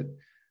say that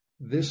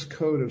this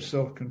code of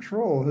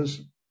self-control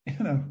has,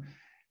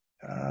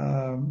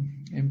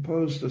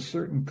 imposed a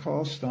certain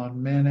cost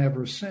on men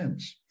ever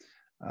since.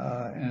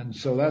 And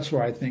so that's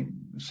why I think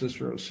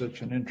Cicero is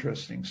such an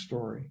interesting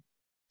story.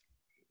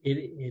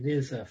 It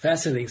is a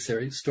fascinating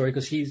story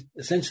because he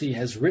essentially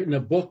has written a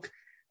book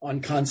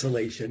on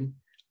consolation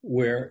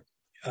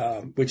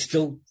which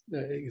still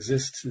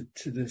exists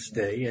to this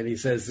day. And he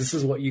says, this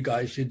is what you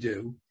guys should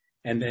do.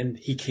 And then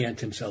he can't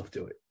himself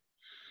do it.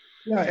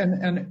 Yeah.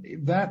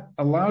 And that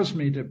allows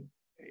me to,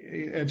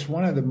 it's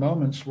one of the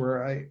moments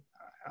where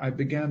I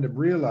began to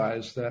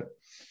realize that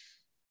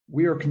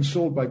we are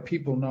consoled by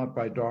people, not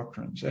by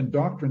doctrines. And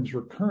doctrines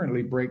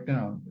recurrently break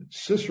down.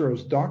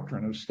 Cicero's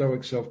doctrine of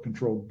Stoic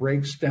self-control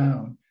breaks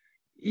down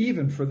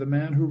even for the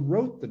man who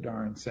wrote the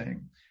darn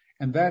thing.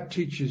 And that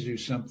teaches you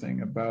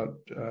something about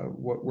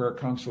where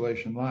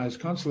consolation lies.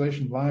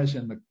 Consolation lies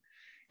in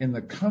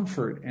the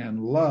comfort and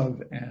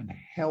love and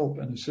help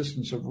and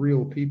assistance of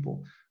real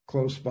people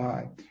close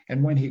by.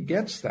 And when he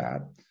gets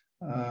that,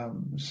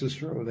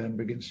 Cicero then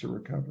begins to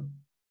recover.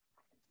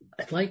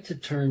 I'd like to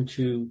turn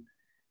to,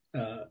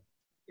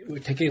 we're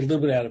taking a little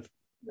bit out of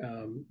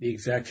the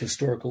exact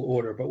historical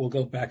order, but we'll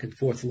go back and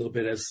forth a little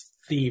bit as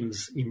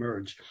themes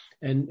emerge.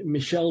 And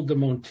Michel de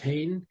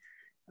Montaigne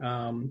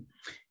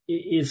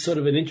is sort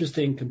of an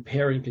interesting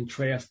compare and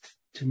contrast,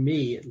 to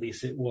me at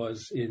least it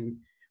was, in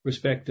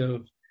respect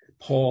of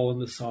Paul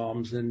and the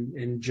Psalms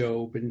and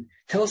Job. And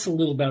tell us a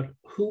little about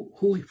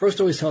who first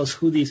always tell us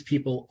who these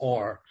people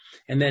are,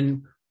 and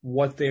then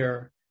what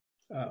their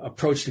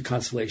approach to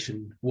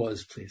consolation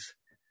was, please.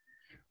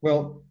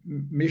 Well,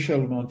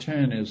 Michel de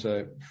Montaigne is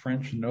a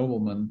French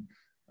nobleman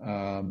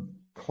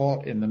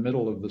caught in the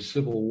middle of the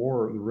civil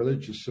war, the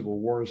religious civil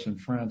wars in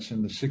France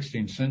in the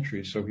 16th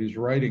century. So he's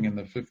writing in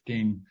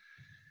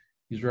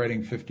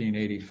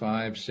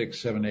 1585, 6,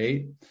 7,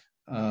 8,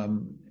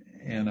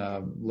 in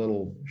a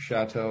little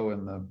chateau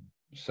in the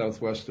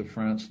southwest of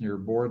France near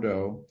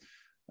Bordeaux.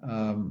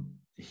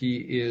 He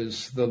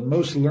is the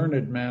most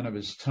learned man of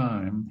his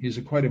time. He's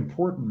a quite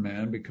important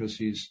man because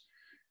he's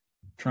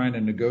trying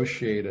to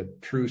negotiate a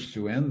truce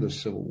to end the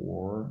Civil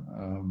War.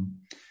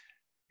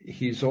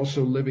 He's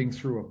also living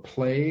through a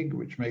plague,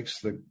 which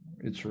makes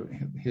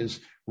his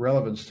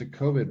relevance to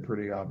COVID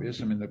pretty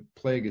obvious. I mean, the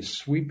plague is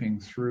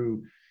sweeping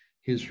through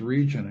his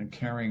region and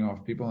carrying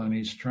off people, and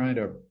he's trying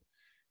to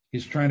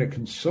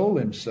console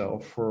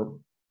himself for,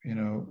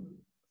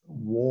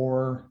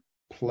 war,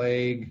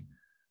 plague,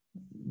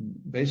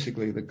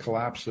 basically the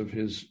collapse of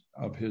his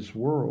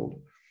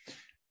world.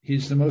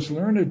 He's the most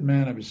learned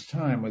man of his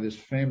time with his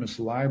famous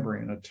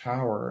library in a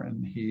tower,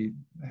 and he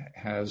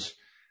has,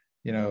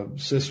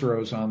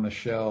 Cicero's on the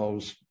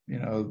shelves,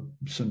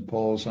 St.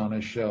 Paul's on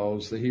his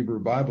shelves, the Hebrew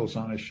Bible's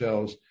on his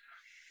shelves.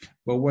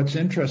 But what's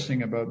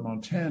interesting about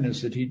Montaigne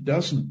is that he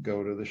doesn't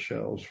go to the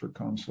shelves for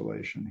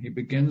consolation. He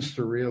begins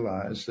to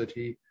realize that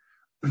he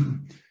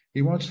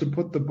wants to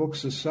put the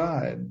books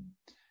aside.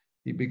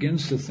 He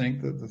begins to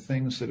think that the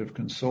things that have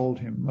consoled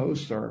him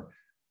most are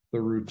the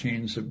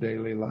routines of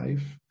daily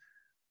life,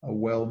 a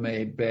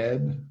well-made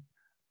bed,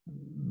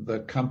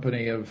 the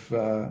company of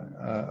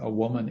a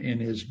woman in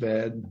his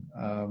bed,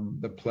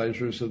 the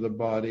pleasures of the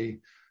body.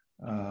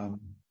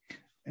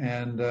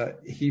 And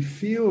he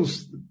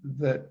feels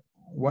that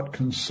what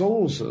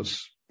consoles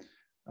us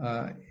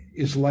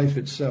is life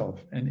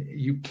itself. And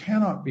you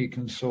cannot be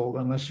consoled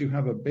unless you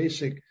have a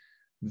basic,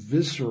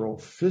 visceral,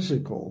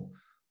 physical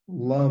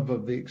love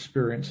of the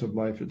experience of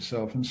life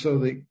itself. And so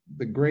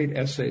the great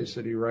essays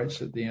that he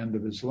writes at the end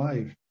of his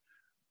life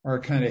are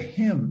a kind of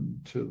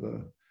hymn to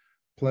the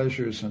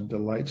pleasures and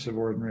delights of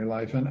ordinary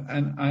life.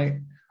 And I,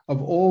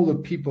 of all the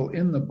people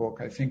in the book,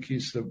 I think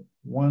he's the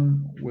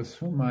one with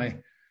whom I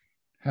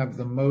have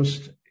the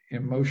most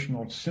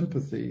emotional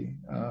sympathy,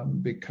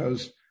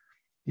 because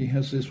he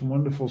has this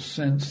wonderful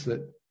sense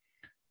that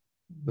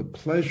the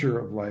pleasure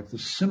of life, the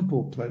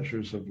simple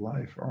pleasures of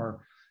life, are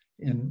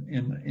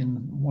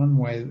in one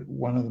way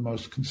one of the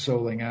most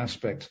consoling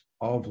aspects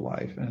of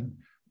life. And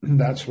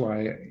that's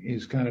why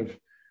he's kind of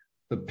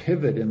the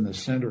pivot in the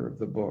center of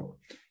the book.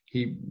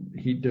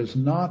 He does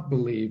not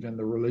believe in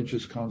the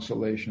religious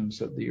consolations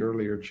that the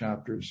earlier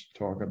chapters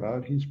talk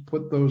about. He's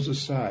put those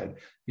aside.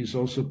 He's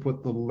also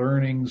put the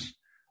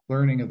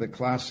learning of the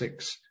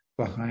classics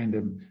behind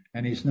him,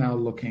 and he's now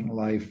looking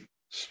life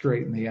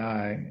straight in the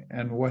eye.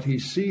 And what he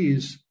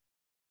sees,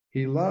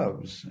 he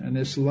loves. And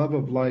this love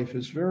of life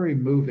is very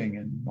moving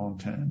in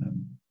Montaigne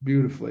and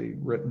beautifully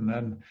written.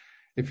 And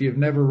if you've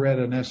never read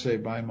an essay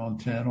by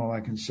Montaigne, all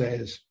I can say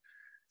is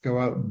go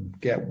out and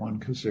get one,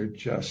 because they're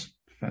just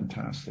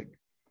fantastic.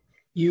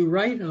 You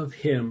write of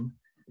him,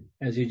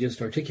 as you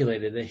just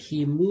articulated, that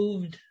he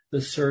moved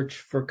the search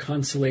for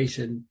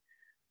consolation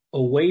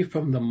away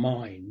from the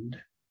mind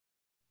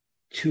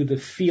to the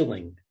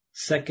feeling,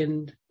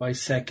 second by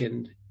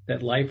second,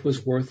 that life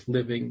was worth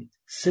living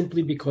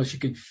simply because you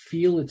could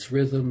feel its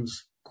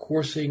rhythms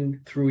coursing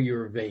through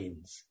your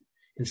veins.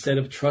 Instead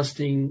of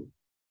trusting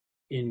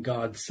in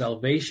God's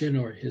salvation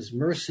or his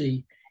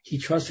mercy, he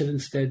trusted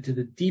instead to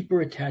the deeper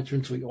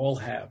attachments we all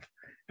have,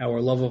 our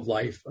love of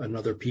life and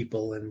other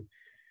people. And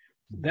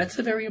that's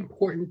a very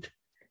important,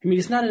 I mean,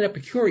 he's not an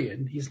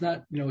Epicurean. He's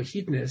not, a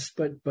hedonist,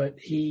 but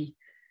he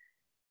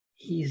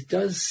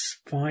does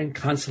find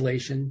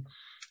consolation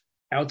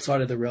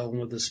outside of the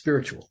realm of the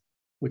spiritual,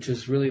 which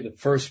is really the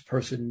first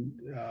person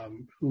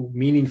who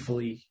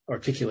meaningfully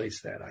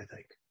articulates that, I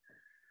think.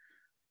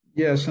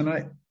 Yes, and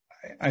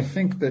I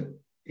think that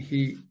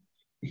he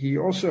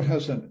also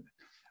has an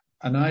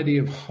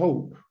idea of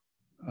hope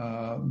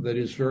that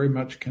is very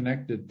much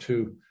connected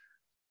to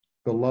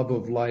the love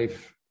of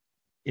life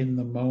in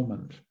the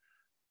moment.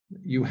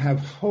 You have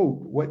hope.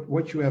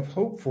 What you have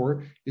hope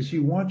for is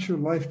you want your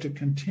life to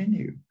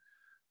continue.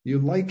 You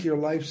like your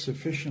life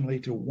sufficiently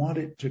to want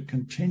it to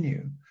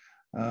continue.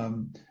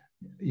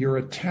 You're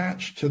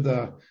attached to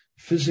the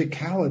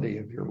physicality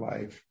of your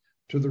life,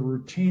 to the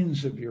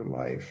routines of your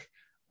life,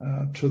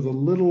 to the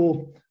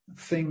little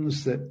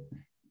things that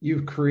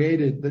you've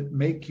created that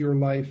make your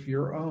life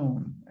your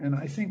own. And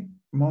I think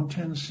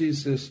Montaigne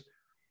sees this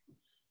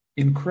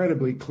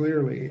incredibly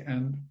clearly,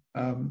 and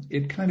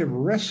it kind of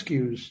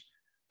rescues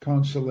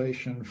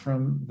consolation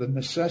from the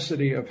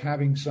necessity of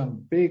having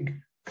some big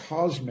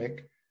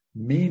cosmic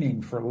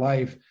meaning for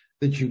life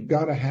that you've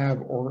got to have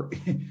or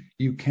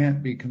you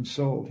can't be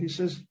consoled. He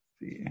says,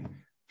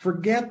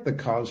 forget the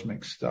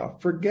cosmic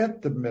stuff,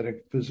 forget the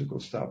metaphysical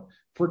stuff,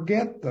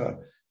 forget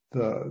the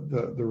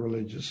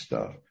religious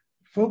stuff.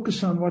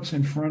 Focus on what's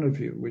in front of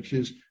you, which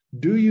is,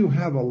 do you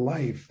have a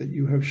life that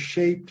you have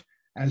shaped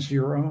as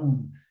your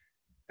own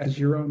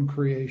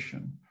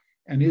creation?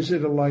 And is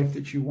it a life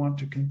that you want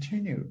to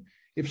continue?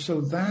 If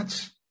so,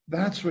 that's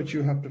what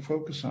you have to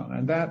focus on.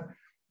 And that,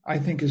 I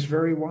think, is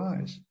very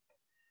wise.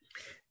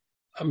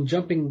 I'm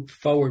jumping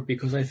forward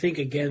because I think,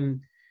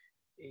 again,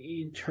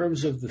 in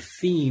terms of the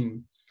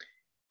theme,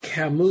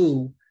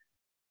 Camus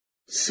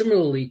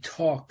similarly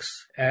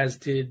talks, as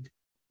did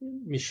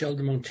Michel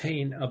de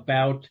Montaigne,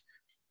 about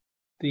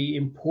the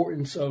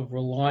importance of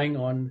relying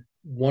on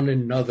one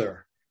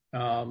another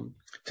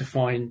to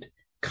find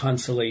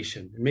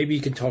consolation. Maybe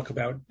you can talk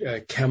about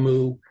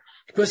Camus,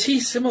 because he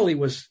similarly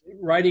was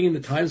writing in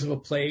the times of a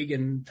plague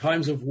and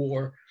times of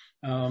war.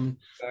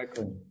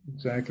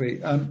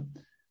 Exactly.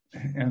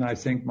 And I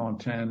think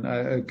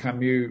Montaigne,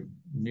 Camus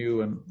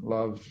knew and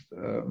loved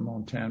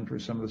Montaigne for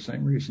some of the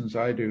same reasons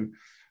I do.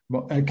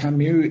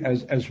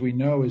 Camus, as we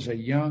know, is a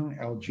young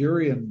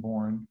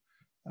Algerian-born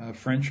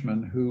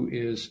Frenchman who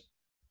is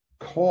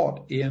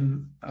caught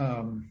in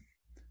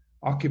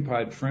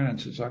occupied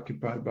France. It's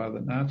occupied by the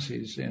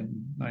Nazis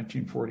in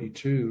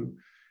 1942.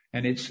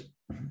 And it's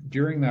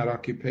during that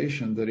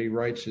occupation that he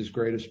writes his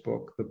greatest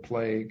book, The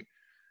Plague,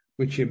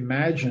 which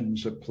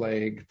imagines a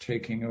plague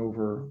taking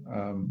over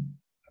an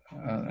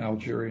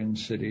Algerian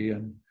city.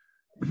 And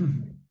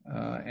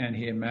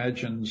he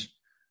imagines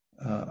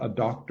a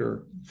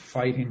doctor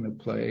fighting the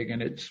plague.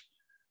 And it's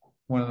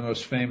one of the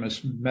most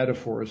famous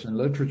metaphors in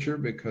literature,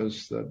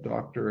 because the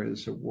doctor,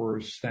 as it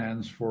were,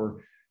 stands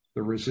for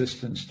the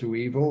resistance to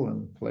evil,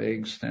 and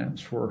plague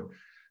stands for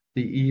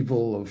the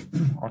evil of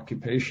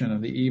occupation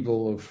and the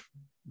evil of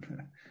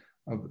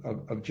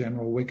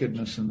general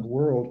wickedness in the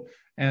world.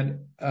 And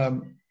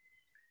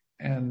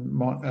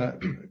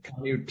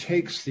Camus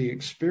takes the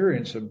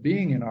experience of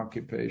being in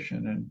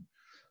occupation and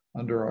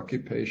under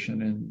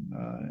occupation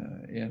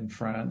in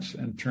France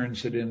and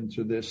turns it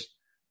into this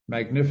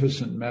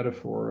magnificent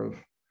metaphor of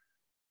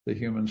the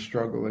human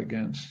struggle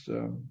against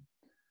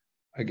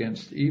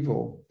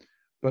evil.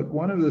 But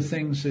one of the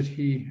things that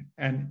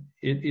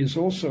it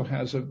also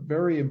has a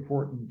very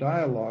important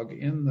dialogue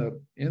in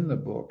the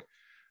book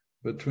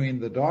between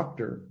the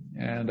doctor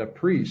and a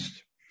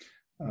priest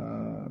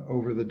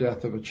over the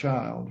death of a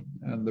child.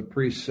 And the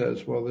priest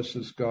says, well, this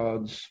is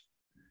God's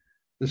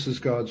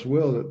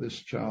will that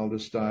this child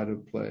has died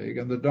of plague.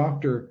 And the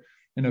doctor,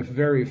 in a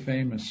very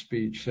famous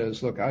speech,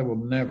 says, look, I will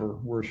never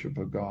worship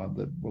a God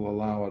that will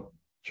allow a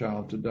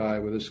child to die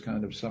with this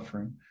kind of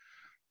suffering.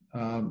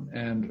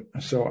 And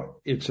so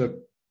it's a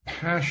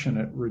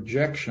passionate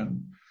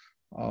rejection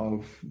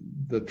of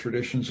the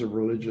traditions of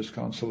religious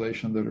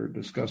consolation that are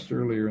discussed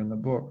earlier in the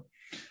book.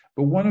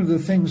 But one of the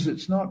things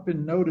that's not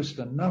been noticed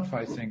enough,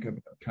 I think,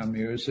 about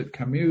Camus is that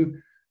Camus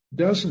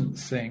doesn't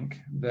think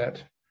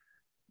that,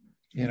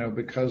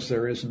 because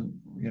there isn't,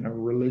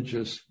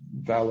 religious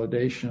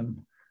validation,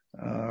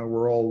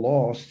 we're all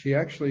lost. He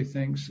actually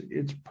thinks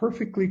it's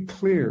perfectly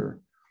clear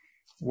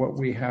what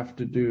we have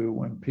to do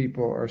when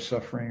people are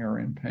suffering or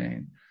in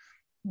pain.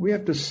 We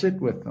have to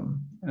sit with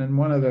them. And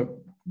one of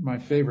my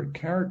favorite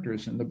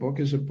characters in the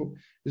book is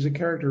a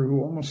character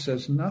who almost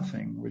says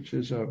nothing, which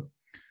is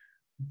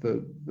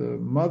the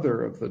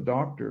mother of the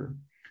doctor,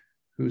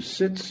 who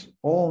sits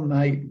all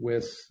night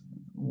with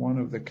one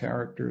of the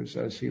characters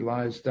as he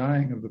lies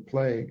dying of the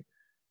plague,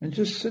 and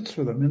just sits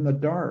with him in the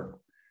dark,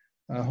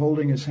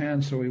 holding his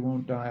hand so he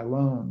won't die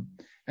alone.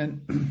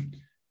 And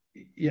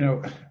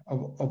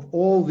of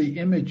all the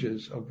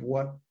images of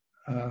what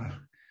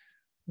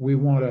we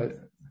want to,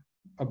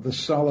 of the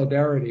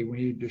solidarity we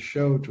need to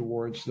show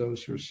towards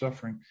those who are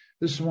suffering,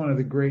 this is one of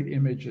the great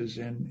images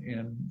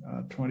in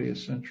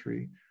 20th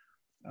century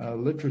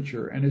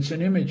literature. And it's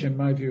an image, in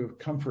my view, of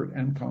comfort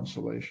and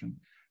consolation.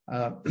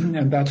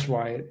 And that's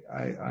why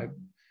I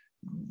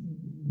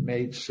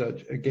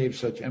gave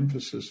such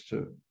emphasis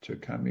to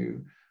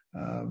Camus.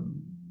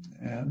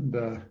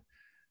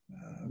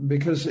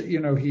 Because,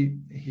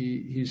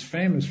 he's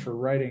famous for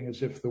writing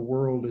as if the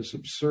world is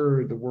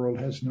absurd, the world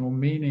has no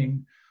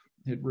meaning.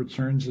 It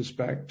returns us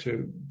back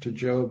to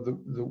Job.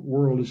 The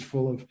world is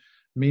full of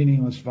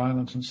meaningless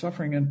violence and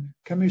suffering. And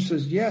Camus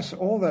says, yes,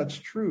 all that's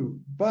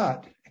true.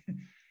 But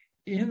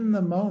in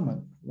the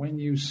moment when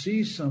you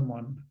see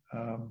someone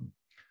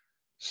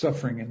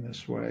suffering in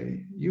this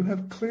way, you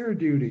have clear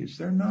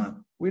duties.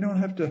 We don't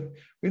have to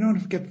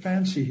get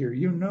fancy here.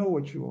 You know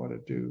what you ought to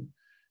do.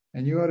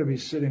 And you ought to be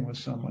sitting with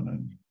someone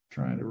and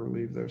trying to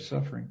relieve their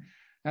suffering.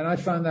 And I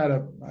find that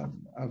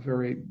a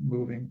very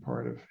moving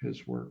part of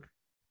his work.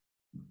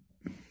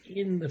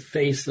 In the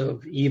face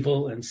of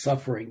evil and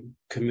suffering,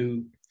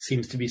 Camus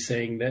seems to be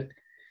saying that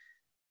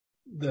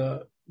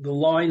the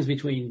lines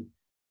between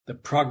the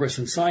progress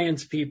and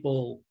science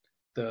people,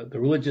 the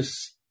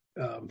religious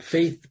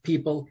faith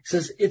people,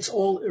 says it's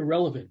all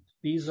irrelevant.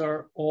 These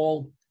are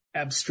all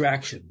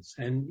abstractions.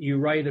 And you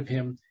write of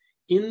him,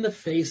 in the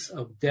face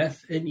of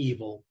death and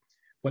evil,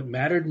 what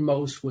mattered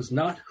most was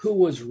not who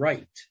was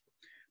right,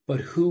 but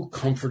who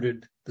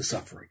comforted the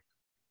suffering.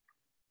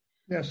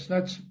 Yes,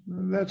 that's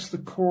the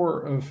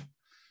core of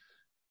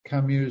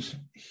Camus'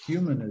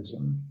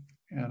 humanism.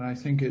 And I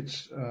think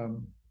it's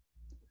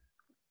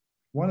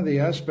one of the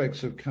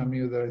aspects of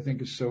Camus that I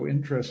think is so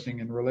interesting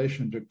in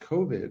relation to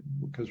COVID,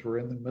 because we're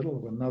in the middle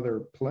of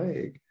another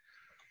plague,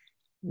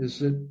 is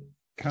that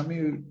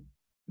Camus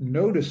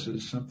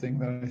notices something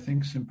that I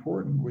think is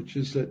important, which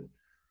is that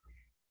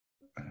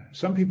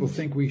some people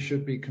think we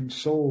should be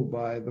consoled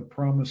by the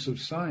promise of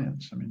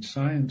science. I mean,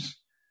 science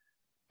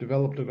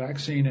developed a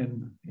vaccine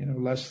in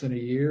less than a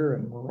year,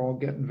 and we're all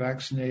getting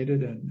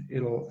vaccinated, and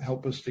it'll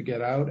help us to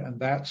get out,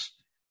 and that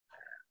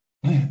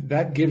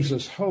gives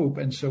us hope,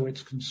 and so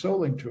it's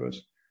consoling to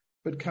us.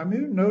 But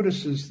Camus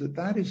notices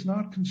that is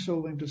not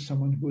consoling to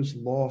someone who has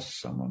lost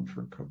someone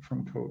from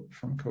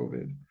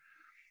COVID.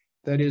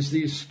 That is,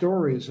 these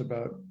stories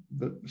about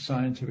the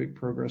scientific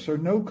progress are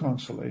no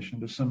consolation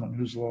to someone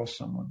who's lost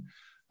someone.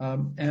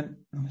 And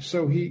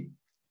so he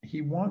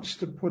wants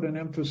to put an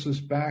emphasis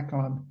back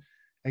on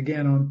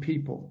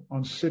people,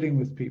 on sitting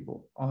with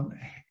people, on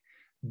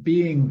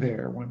being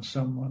there when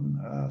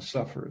someone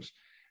suffers.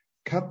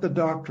 Cut the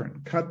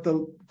doctrine, cut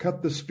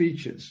the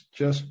speeches,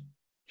 just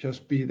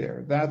be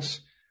there.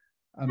 That's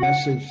a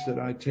message that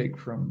I take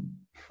from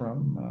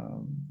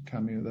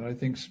Camus that I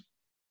think's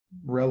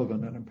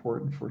relevant and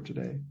important for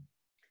today.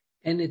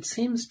 And it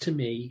seems to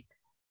me,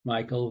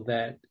 Michael,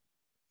 that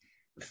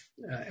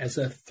as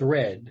a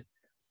thread,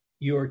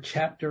 your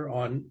chapter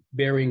on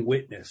bearing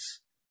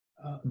witness,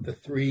 the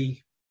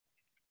three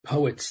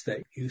poets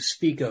that you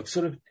speak of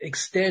sort of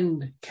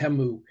extend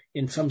Camus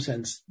in some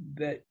sense,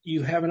 that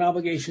you have an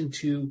obligation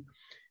to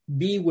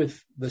be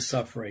with the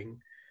suffering,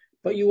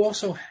 but you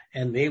also,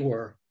 and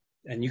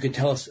you can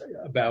tell us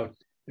about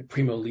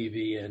Primo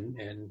Levi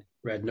and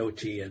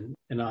Radnoti and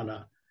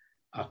Anna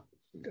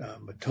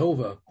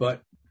Akhmatova,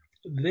 but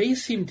they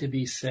seem to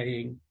be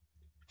saying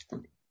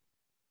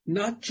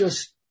not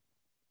just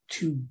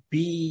to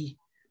be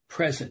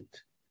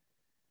present,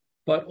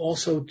 but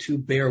also to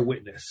bear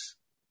witness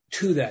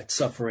to that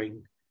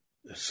suffering.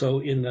 So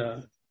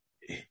in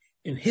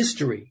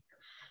history,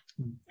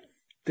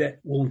 that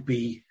won't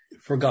be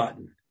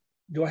forgotten.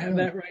 Do I have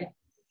that right?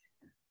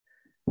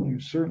 You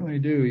certainly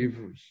do. You've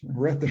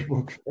read the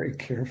book very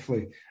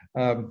carefully.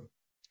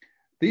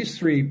 These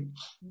three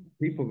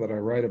people that I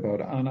write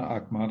about, Anna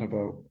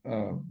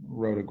Akhmatova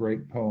wrote a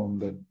great poem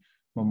that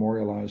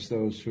memorialized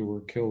those who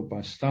were killed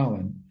by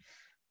Stalin.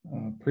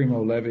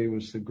 Primo Levi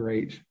was the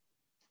great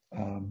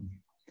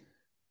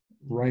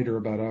writer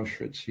about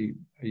Auschwitz.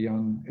 A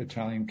young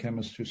Italian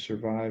chemist who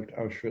survived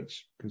Auschwitz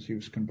because he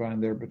was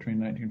confined there between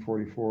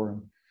 1944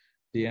 and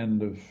the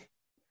end of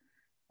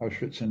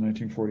Auschwitz in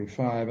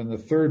 1945. And the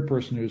third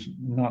person who's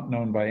not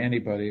known by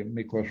anybody,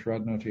 Miklos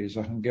Radnoti, is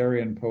a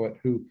Hungarian poet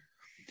who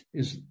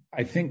is,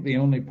 I think, the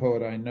only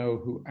poet I know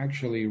who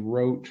actually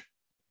wrote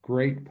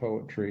great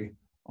poetry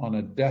on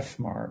a death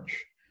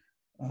march.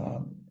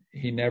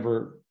 He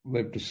never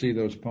lived to see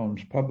those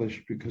poems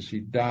published because he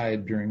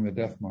died during the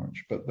death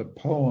march, but the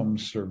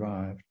poems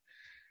survived.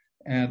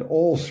 And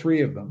all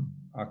three of them,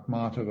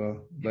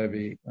 Akhmatova,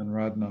 Levi, and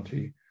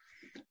Radnoti,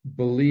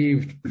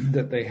 believed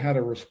that they had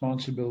a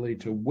responsibility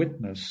to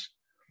witness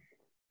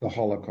the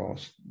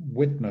Holocaust,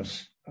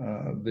 witness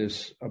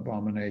this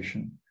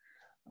abomination.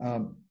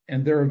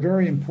 And they're a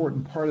very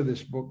important part of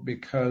this book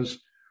because,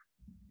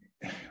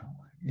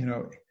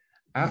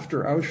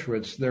 after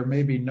Auschwitz, there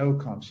may be no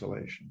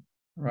consolation,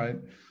 right?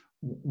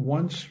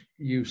 Once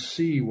you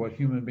see what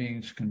human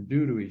beings can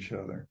do to each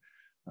other,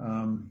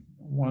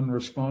 one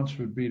response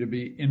would be to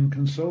be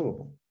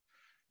inconsolable.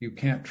 You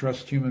can't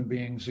trust human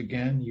beings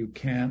again. You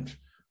can't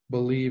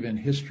believe in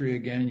history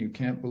again. You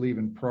can't believe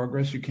in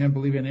progress. You can't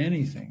believe in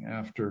anything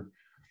after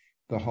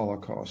the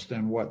Holocaust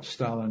and what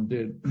Stalin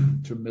did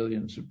to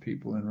millions of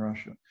people in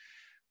Russia.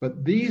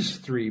 But these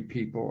three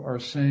people are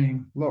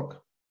saying,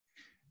 look,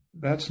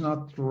 that's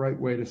not the right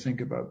way to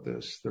think about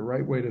this. The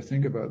right way to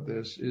think about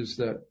this is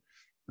that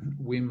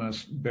we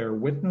must bear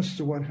witness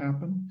to what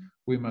happened.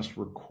 We must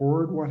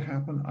record what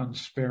happened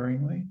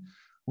unsparingly.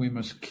 We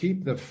must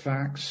keep the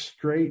facts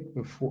straight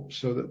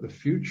so that the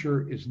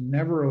future is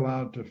never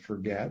allowed to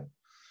forget.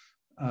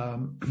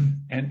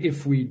 And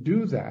if we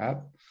do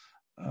that,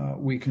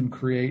 we can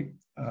create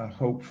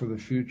hope for the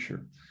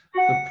future.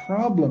 The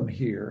problem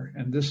here,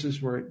 and this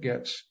is where it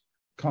gets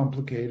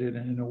complicated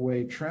and in a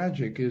way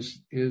tragic,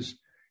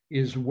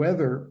 is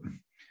whether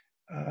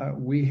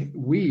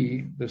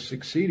we, the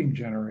succeeding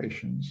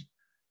generations,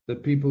 the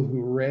people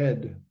who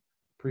read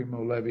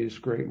Primo Levi's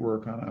great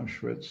work on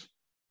Auschwitz,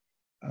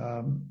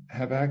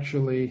 have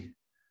actually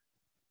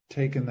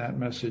taken that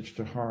message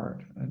to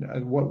heart.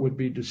 And what would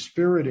be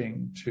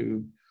dispiriting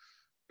to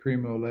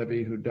Primo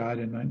Levi, who died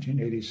in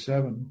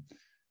 1987,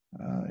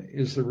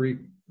 is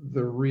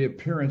the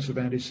reappearance of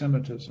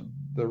anti-Semitism,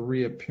 the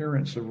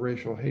reappearance of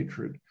racial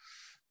hatred,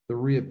 the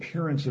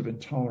reappearance of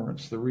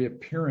intolerance, the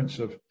reappearance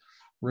of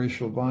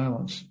racial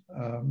violence.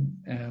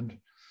 And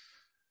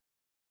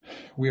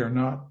we are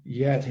not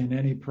yet in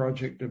any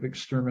project of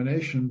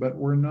extermination, but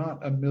we're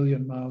not a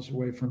million miles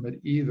away from it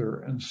either.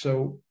 And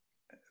so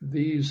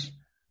these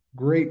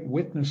great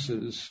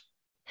witnesses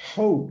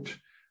hoped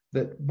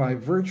that by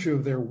virtue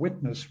of their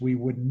witness, we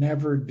would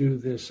never do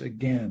this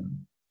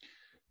again,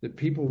 that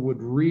people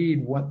would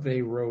read what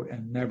they wrote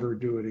and never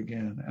do it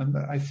again. And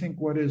I think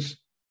what is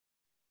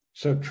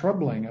so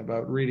troubling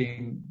about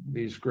reading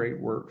these great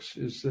works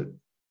is that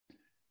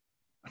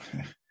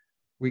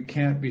we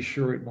can't be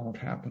sure it won't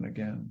happen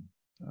again.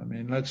 I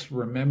mean, let's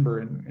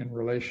remember in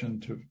relation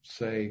to,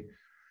 say,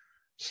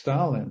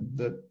 Stalin,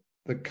 that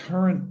the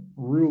current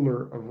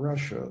ruler of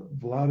Russia,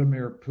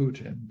 Vladimir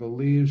Putin,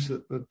 believes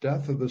that the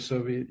death of the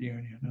Soviet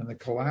Union and the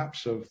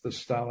collapse of the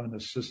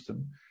Stalinist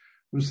system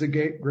was the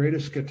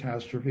greatest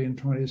catastrophe in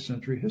 20th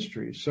century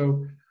history.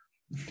 So,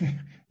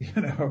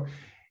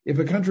 if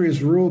a country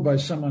is ruled by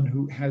someone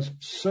who has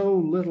so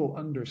little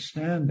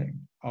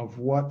understanding of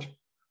what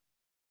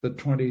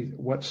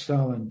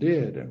Stalin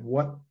did and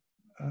what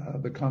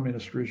the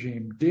communist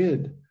regime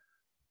did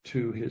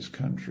to his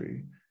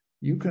country,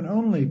 you can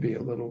only be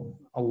a little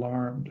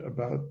alarmed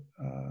about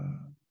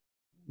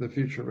the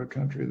future of a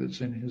country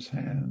that's in his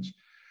hands.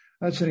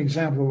 That's an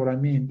example of what I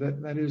mean.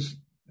 That is,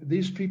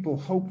 these people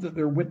hope that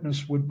their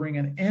witness would bring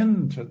an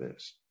end to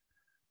this,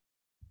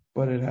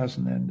 but it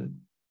hasn't ended.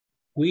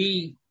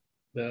 We,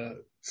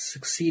 the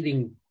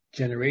succeeding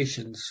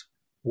generations,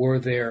 were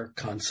their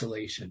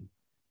consolation.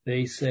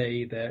 They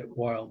say that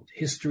while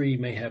history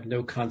may have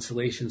no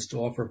consolations to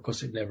offer, of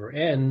course it never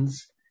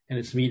ends, and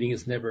its meaning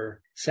is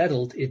never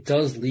settled, it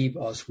does leave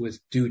us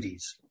with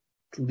duties.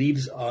 It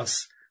leaves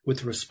us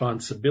with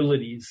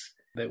responsibilities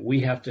that we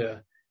have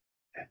to,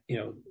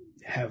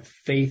 have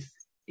faith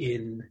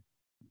in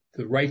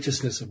the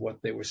righteousness of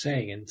what they were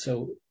saying. And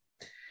so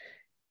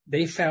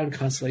they found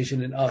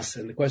consolation in us,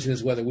 and the question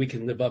is whether we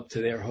can live up to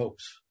their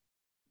hopes.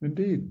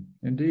 Indeed.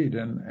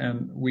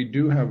 And we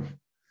do have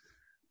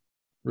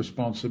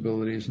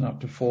responsibilities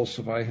not to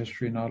falsify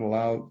history, not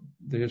allow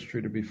the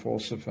history to be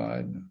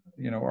falsified.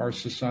 Our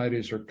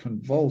societies are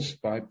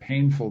convulsed by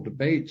painful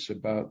debates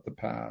about the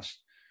past,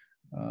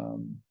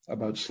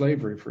 about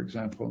slavery, for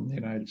example, in the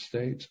United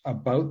States,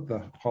 about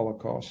the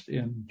Holocaust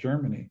in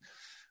Germany.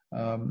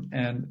 Our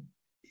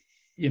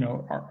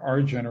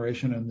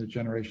generation and the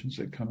generations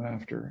that come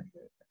after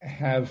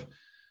have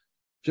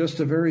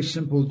just a very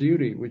simple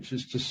duty, which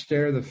is to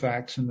stare the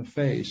facts in the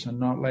face and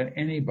not let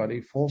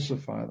anybody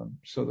falsify them,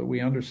 so that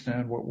we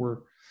understand what we're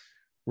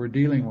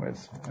dealing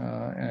with.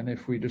 And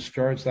if we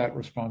discharge that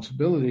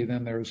responsibility,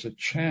 then there's a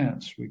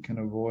chance we can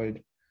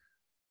avoid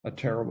a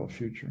terrible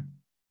future.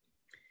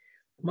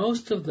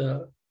 Most of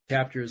the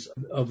chapters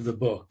of the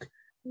book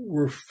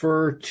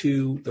refer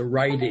to the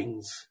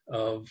writings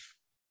of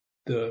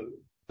the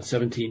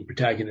 17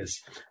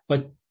 protagonists,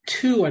 but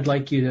two I'd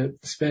like you to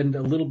spend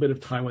a little bit of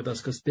time with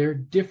us because they're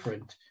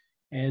different,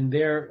 and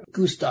they're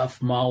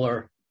Gustav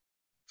Mahler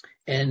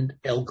and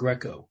El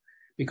Greco,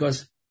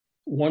 because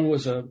one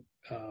was a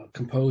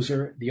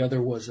composer, the other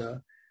was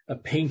a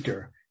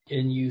painter,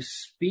 and you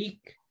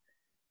speak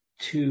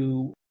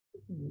to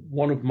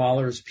one of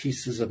Mahler's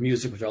pieces of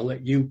music, which I'll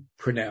let you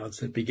pronounce,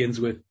 that begins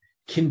with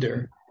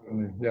Kinder.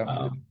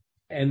 Yeah.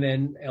 And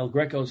then El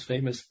Greco's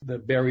famous The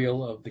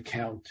Burial of the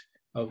Count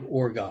of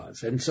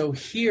Orgaz. And so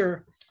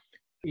here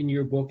in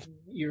your book,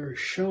 you're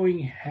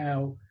showing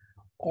how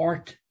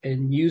art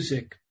and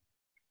music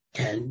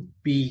can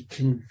be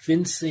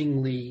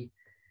convincingly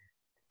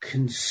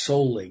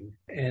consoling.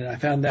 And I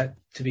found that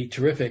to be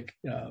terrific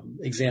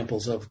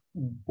examples of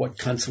what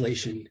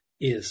consolation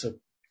is. So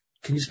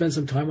can you spend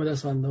some time with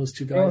us on those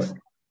two guys?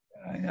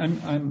 Well,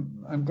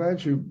 I'm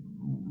glad you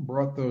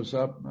brought those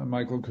up,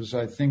 Michael, because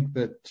I think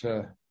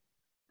that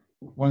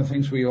one of the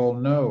things we all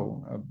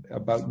know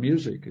about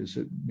music is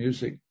that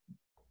music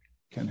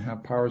can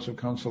have powers of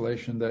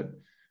consolation that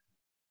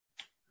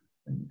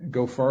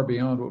go far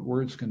beyond what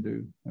words can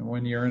do. And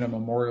when you're in a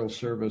memorial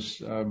service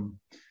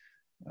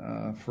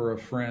for a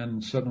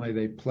friend, suddenly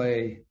they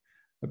play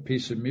a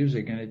piece of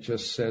music and it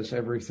just says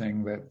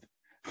everything that,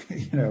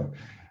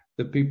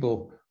 the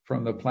people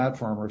from the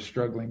platform are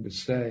struggling to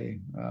say.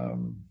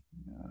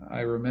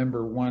 I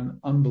remember one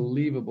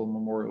unbelievable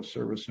memorial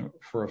service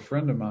for a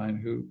friend of mine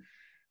who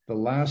the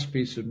last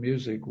piece of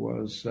music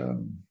was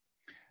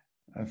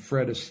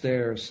Fred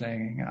Astaire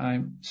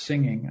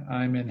singing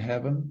I'm in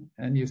heaven.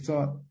 And you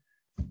thought,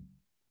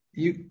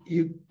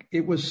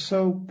 it was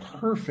so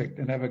perfect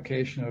an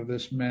evocation of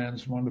this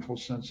man's wonderful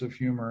sense of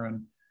humor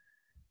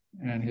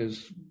and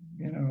his,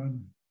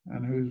 and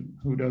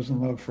who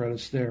doesn't love Fred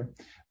Astaire.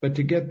 But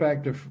to get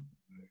back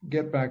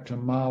to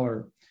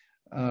Mahler,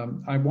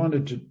 I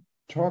wanted to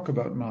talk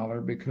about Mahler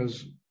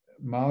because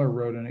Mahler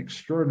wrote an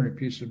extraordinary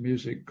piece of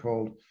music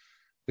called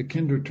the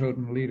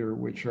Kindertoten Lieder,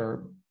 which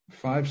are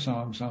 5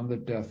 songs on the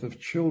death of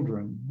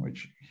children,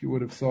 which he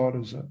would have thought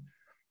is a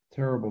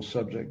terrible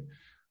subject.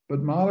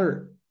 But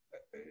Mahler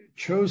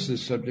chose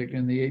this subject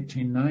in the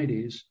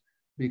 1890s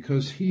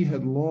because he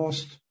had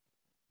lost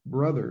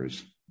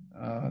brothers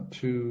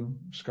to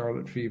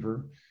scarlet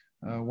fever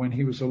when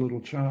he was a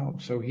little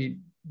child. So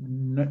he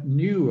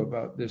knew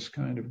about this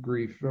kind of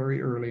grief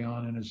very early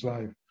on in his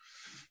life.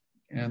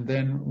 And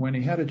then when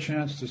he had a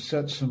chance to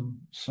set some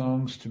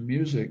songs to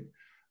music,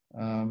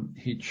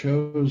 he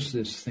chose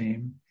this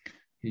theme.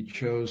 He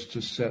chose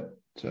to set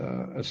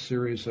a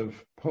series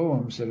of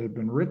poems that had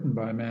been written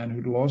by a man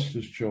who'd lost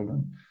his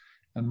children.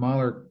 And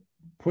Mahler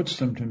puts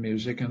them to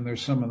music, and they're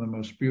some of the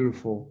most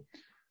beautiful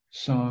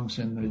songs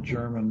in the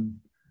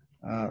German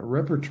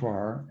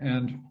repertoire.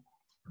 And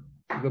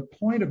the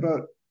point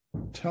about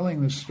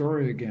telling the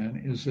story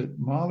again is that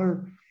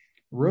Mahler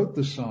wrote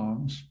the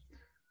songs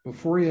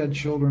before he had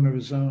children of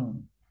his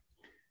own.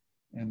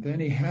 And then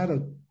he had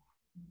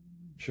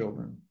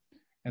children.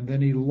 And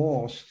then he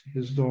lost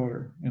his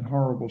daughter in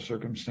horrible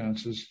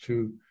circumstances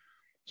to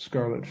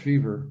scarlet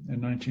fever in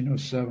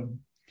 1907.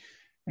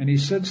 And he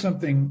said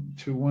something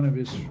to one of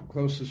his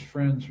closest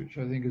friends, which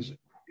I think is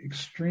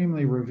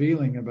extremely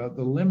revealing about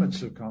the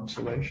limits of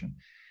consolation.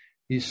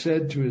 He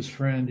said to his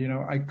friend,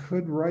 I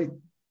could write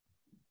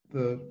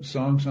the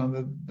songs on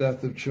the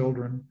death of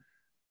children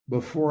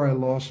before I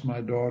lost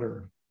my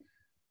daughter.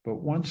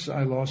 But once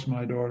I lost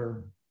my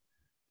daughter,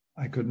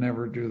 I could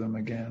never do them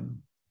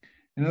again.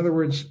 In other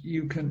words,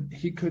 he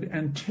could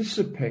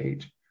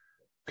anticipate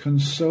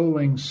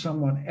consoling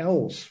someone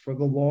else for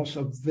the loss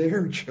of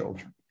their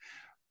children,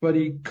 but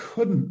he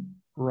couldn't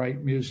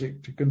write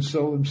music to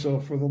console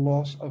himself for the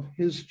loss of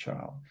his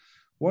child.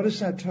 What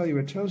does that tell you?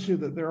 It tells you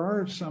that there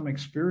are some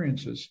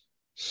experiences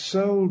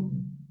so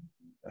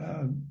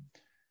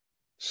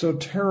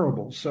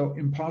terrible, so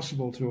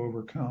impossible to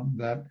overcome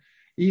that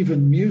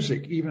even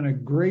music, even a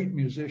great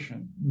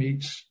musician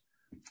meets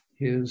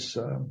his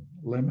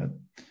limit.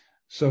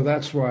 So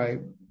that's why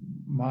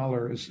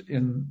Mahler is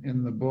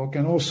in the book.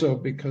 And also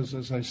because,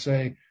 as I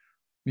say,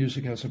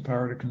 music has a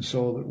power to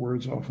console that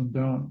words often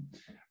don't.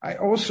 I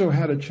also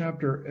had a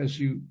chapter, as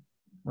you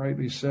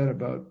rightly said,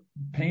 about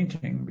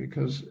painting,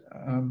 because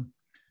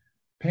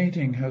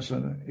painting has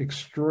an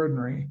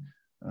extraordinary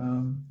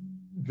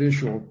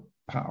visual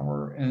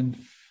power. And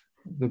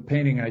the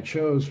painting I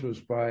chose was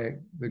by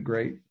the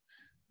great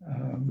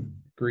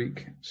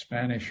Greek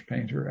Spanish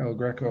painter El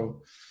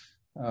Greco,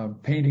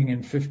 painting in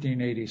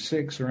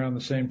 1586, around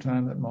the same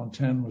time that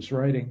Montaigne was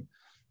writing.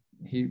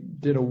 He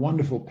did a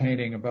wonderful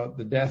painting about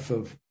the death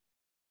of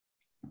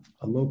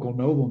a local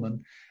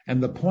nobleman.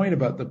 And the point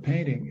about the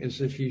painting is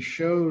that he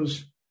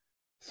shows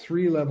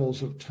 3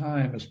 levels of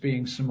time as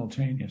being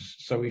simultaneous.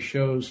 So he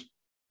shows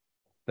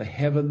the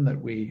heaven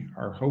that we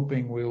are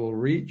hoping we will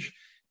reach.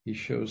 He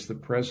shows the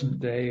present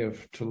day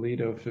of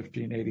Toledo,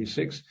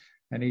 1586,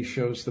 and he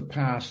shows the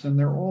past. And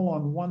they're all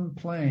on one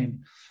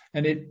plane.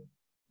 And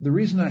the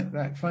reason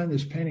I find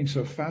this painting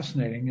so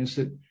fascinating is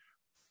that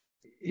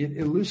it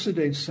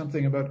elucidates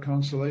something about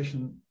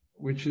consolation,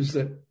 which is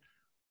that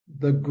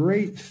the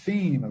great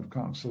theme of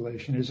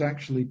consolation is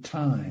actually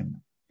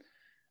time.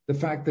 The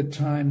fact that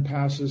time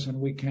passes and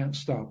we can't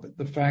stop it.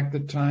 The fact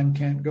that time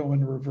can't go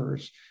in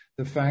reverse.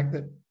 The fact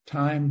that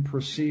time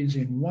proceeds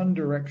in one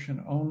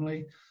direction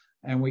only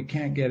and we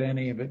can't get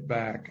any of it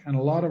back. And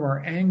a lot of our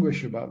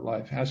anguish about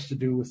life has to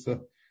do with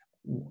the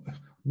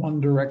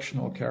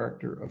one-directional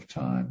character of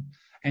time.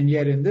 And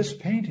yet in this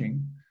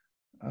painting,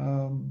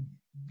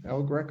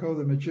 El Greco,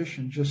 the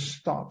magician, just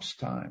stops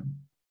time.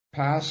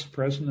 Past,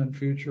 present, and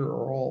future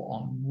are all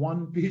on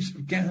one piece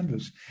of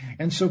canvas.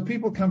 And so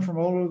people come from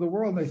all over the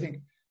world and they think,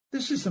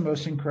 this is the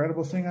most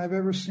incredible thing I've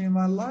ever seen in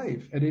my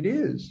life. And it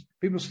is.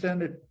 People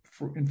stand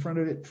in front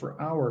of it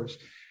for hours.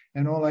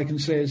 And all I can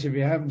say is, if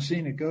you haven't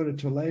seen it, go to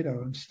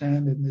Toledo and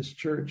stand in this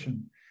church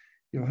and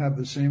you'll have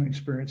the same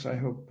experience, I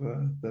hope,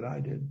 that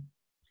I did.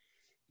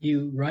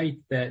 You write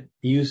that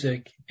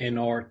music and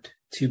art,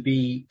 to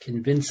be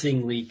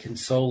convincingly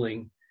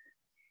consoling,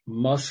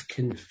 must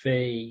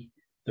convey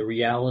the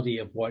reality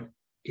of what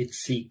it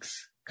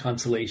seeks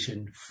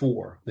consolation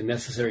for. The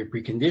necessary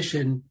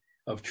precondition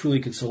of truly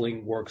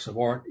consoling works of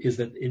art is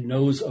that it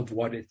knows of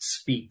what it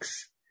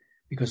speaks,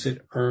 because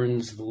it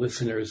earns the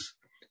listener's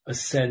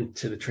assent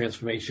to the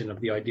transformation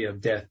of the idea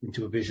of death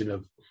into a vision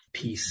of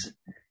peace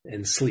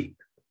and sleep.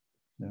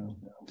 No.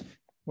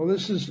 Well,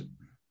 this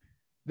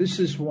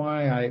is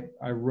why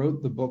I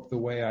wrote the book the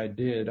way I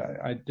did.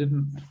 I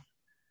didn't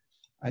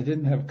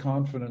have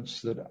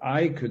confidence that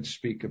I could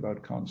speak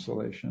about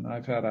consolation.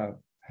 I've had a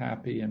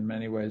happy, in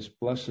many ways,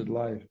 blessed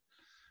life.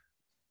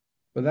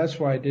 But that's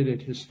why I did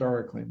it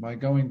historically, by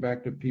going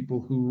back to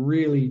people who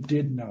really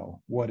did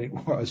know what it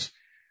was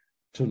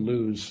to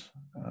lose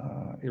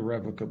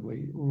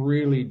irrevocably,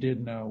 really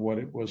did know what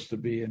it was to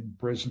be in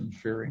prison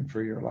fearing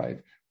for your life,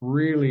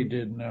 really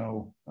did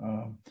know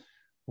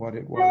what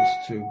it was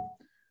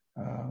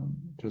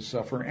to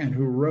suffer, and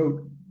who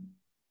wrote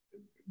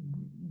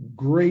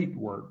great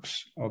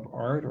works of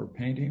art or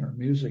painting or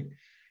music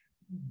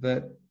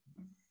that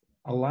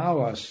allow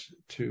us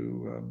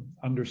to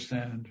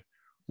understand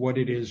what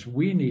it is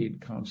we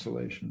need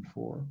consolation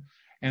for,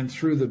 and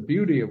through the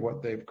beauty of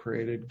what they've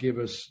created, give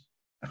us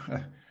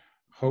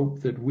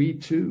hope that we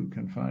too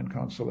can find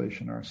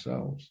consolation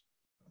ourselves.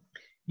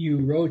 You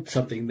wrote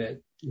something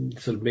that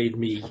sort of made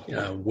me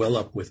well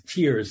up with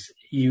tears.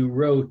 You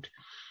wrote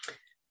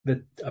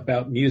that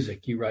about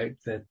music. You write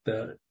that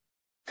the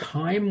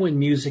time when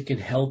music can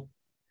help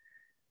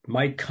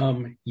might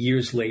come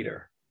years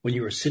later, when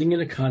you are sitting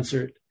in a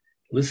concert,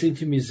 listening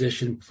to a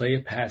musician play a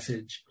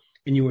passage,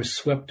 and you are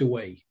swept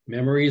away.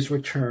 Memories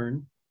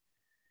return,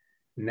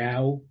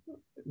 now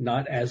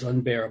not as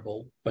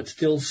unbearable, but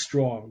still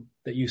strong,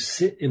 that you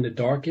sit in the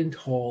darkened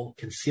hall,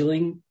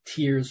 concealing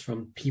tears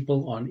from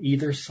people on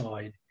either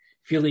side,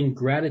 feeling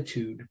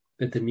gratitude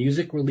that the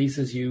music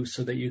releases you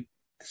so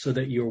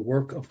that your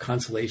work of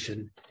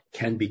consolation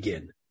can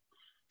begin.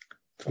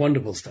 It's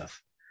wonderful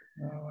stuff.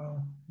 Oh,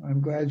 well,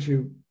 I'm glad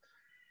you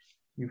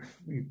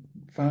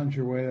found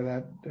your way to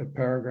that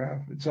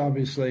paragraph. It's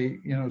obviously,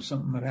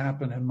 something that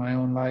happened in my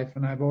own life,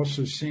 and I've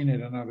also seen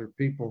it in other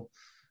people.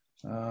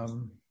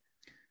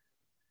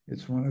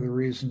 It's one of the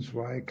reasons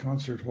why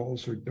concert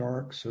halls are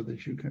dark, so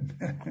that you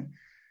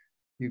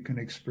can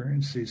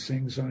experience these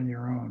things on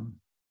your own.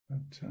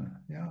 But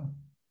yeah.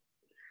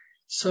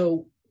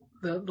 So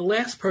the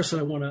last person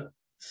I want to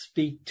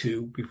speak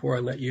to before I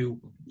let you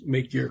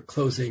make your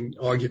closing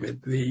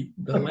argument, the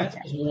last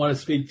person I want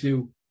to speak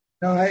to.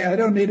 No, I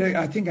don't need it.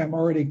 I think I'm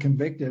already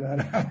convicted. I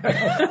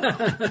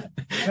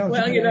don't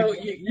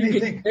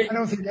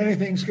think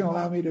anything's going to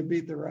allow me to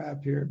beat the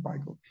rap here,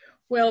 Michael.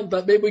 Well,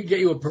 but maybe we can get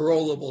you a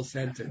parolable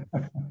sentence.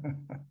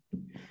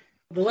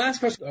 The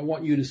last person I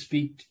want you to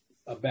speak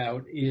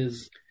about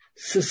is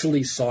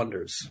Cicely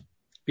Saunders,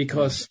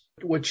 because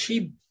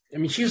she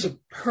was a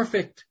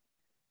perfect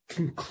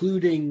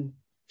concluding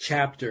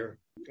chapter,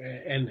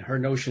 and her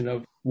notion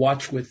of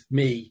watch with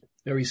me,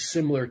 very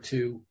similar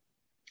to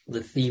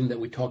the theme that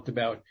we talked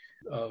about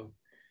of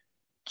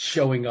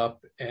showing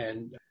up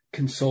and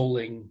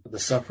consoling the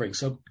suffering.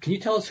 So can you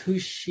tell us who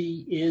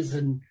she is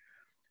and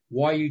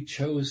why you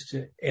chose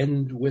to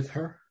end with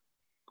her?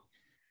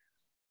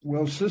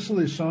 Well,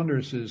 Cicely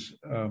Saunders is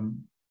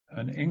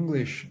an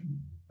English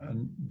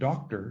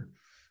doctor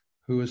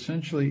who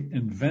essentially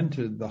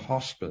invented the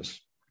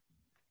hospice.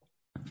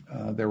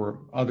 There were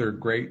other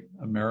great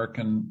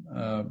American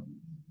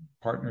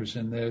partners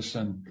in this,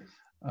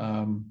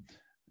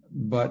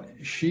 but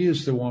she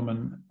is the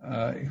woman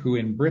who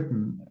in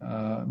Britain,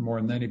 more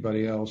than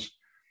anybody else,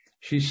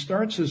 she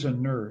starts as a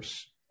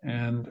nurse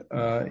and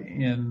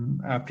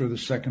after the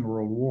Second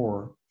World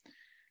War,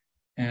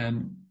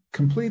 and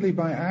completely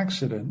by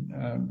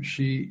accident,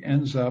 she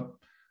ends up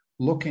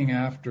looking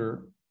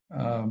after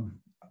a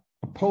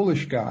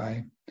Polish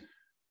guy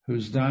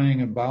who's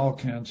dying of bowel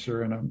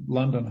cancer in a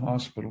London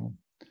hospital.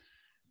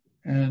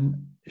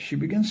 And she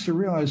begins to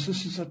realize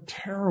this is a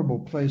terrible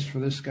place for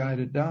this guy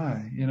to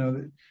die.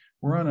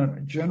 We're on a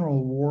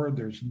general ward.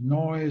 There's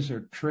noise. There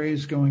are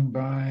trays going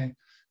by.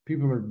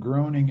 People are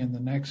groaning in the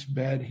next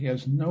bed. He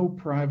has no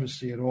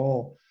privacy at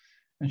all.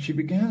 And she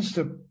begins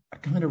to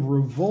kind of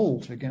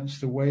revolt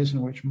against the ways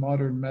in which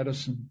modern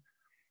medicine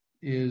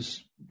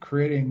is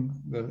creating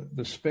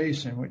the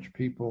space in which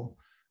people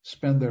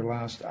spend their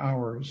last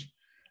hours.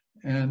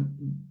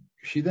 And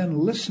she then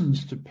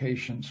listens to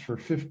patients for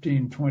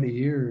 15, 20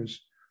 years.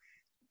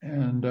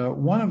 And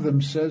one of them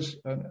says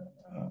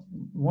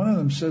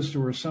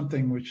to her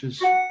something which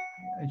is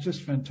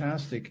just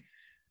fantastic.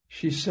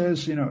 She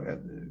says,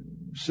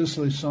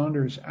 Cicely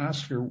Saunders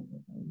asks her,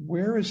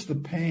 where is the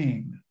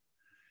pain?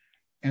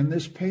 And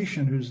this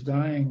patient who's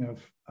dying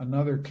of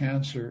another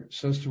cancer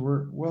says to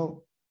her,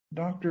 well,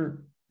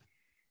 doctor,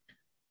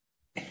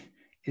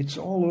 it's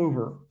all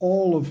over.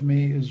 All of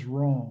me is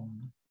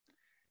wrong.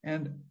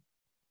 And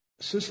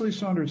Cicely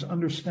Saunders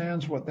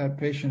understands what that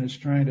patient is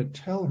trying to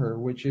tell her,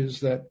 which is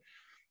that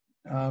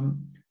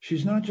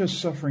she's not just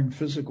suffering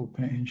physical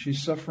pain,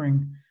 she's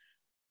suffering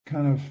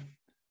kind of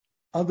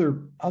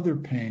other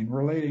pain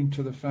relating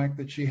to the fact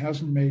that she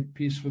hasn't made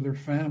peace with her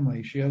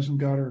family. She hasn't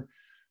got her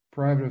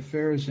private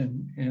affairs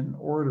in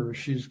order.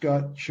 She's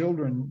got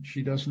children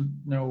she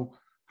doesn't know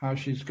how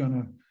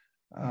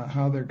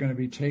how they're going to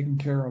be taken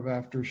care of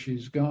after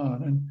she's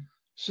gone. And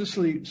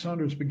Cicely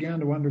Saunders began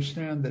to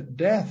understand that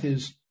death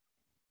is,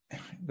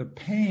 the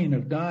pain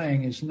of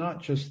dying is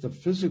not just the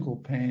physical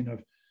pain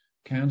of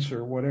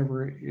cancer,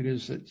 whatever it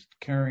is that's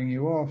carrying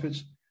you off.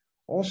 It's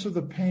also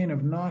the pain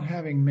of not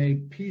having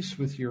made peace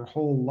with your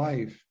whole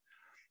life.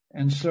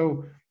 And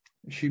so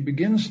she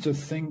begins to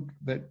think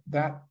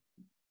that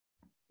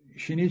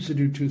she needs to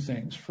do two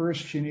things.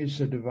 First, she needs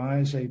to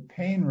devise a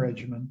pain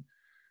regimen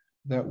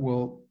that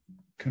will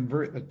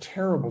convert the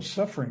terrible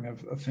suffering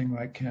of a thing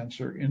like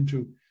cancer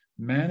into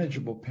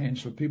manageable pain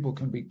so people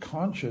can be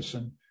conscious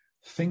and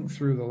think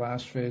through the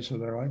last phase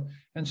of their life.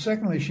 And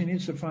secondly, she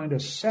needs to find a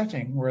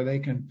setting where they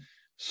can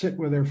sit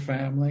with their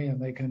family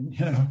and they can,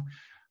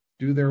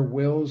 do their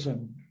wills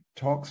and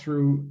talk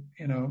through,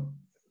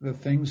 the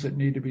things that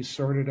need to be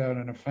sorted out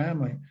in a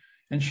family.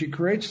 And she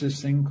creates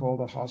this thing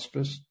called a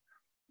hospice.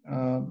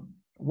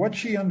 What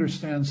she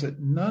understands that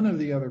none of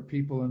the other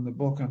people in the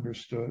book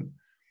understood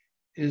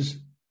is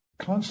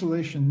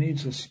Consolation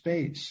needs a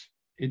space.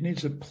 It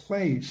needs a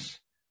place,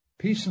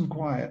 peace and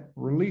quiet,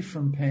 relief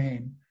from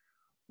pain,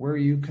 where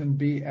you can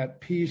be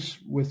at peace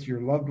with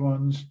your loved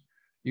ones,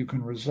 you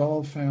can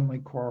resolve family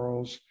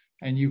quarrels,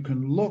 and you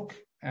can look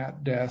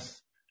at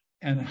death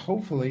and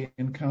hopefully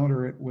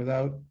encounter it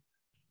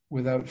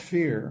without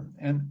fear.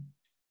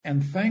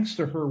 And thanks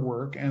to her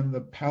work and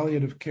the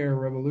palliative care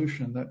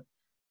revolution that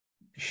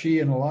she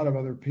and a lot of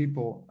other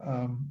people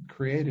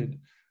created,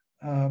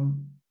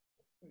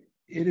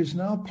 it is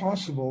now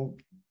possible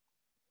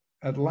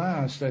at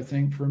last, I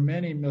think, for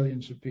many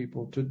millions of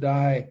people to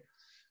die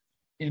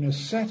in a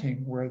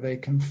setting where they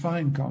can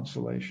find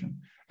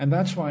consolation. And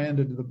that's why I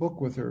ended the book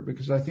with her,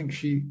 because I think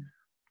she,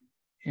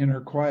 in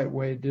her quiet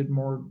way, did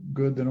more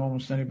good than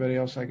almost anybody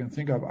else I can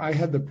think of. I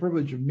had the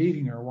privilege of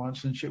meeting her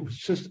once, and it was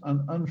just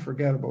an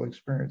unforgettable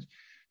experience.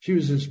 She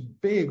was this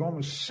big,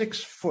 almost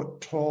 6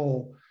 foot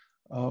tall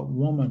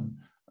woman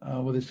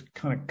with this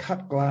kind of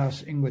cut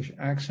glass English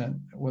accent,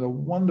 with a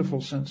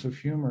wonderful sense of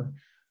humor,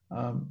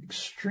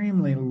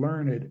 extremely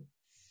learned,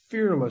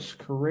 fearless,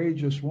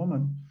 courageous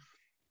woman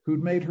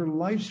who'd made her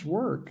life's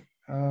work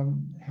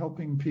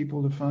helping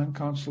people to find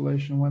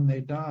consolation when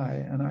they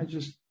die. And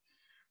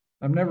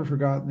I've never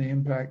forgotten the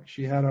impact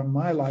she had on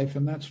my life,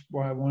 and that's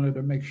why I wanted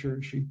to make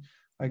sure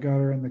I got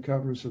her in the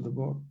covers of the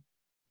book.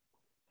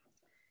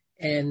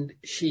 And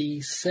she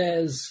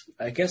says,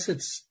 I guess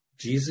it's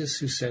Jesus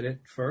who said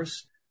it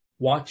first,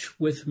 watch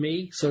with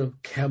me, sort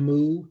of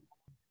Camus-like,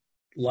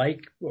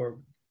 or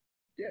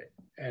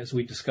as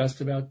we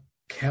discussed about,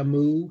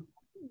 Camus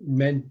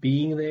meant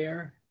being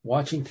there,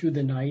 watching through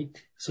the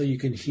night so you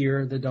can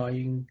hear the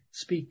dying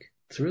speak.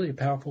 It's really a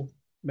powerful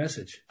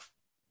message.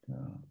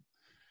 Yeah.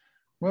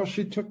 Well,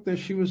 she took this.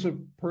 She was a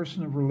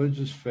person of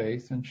religious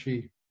faith, and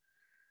she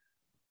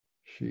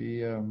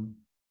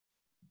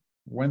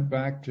went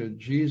back to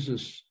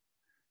Jesus'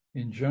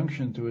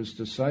 injunction to his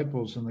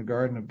disciples in the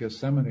Garden of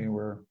Gethsemane,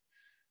 where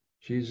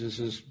Jesus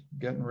is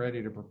getting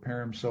ready to prepare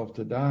himself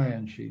to die,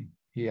 and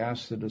he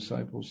asked the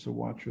disciples to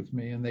watch with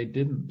me, and they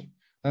didn't.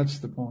 That's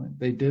the point.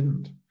 They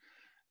didn't.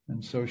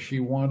 And so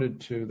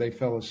they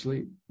fell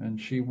asleep,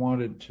 and she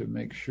wanted to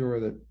make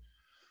sure that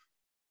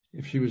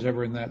if she was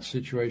ever in that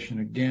situation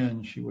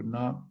again, she would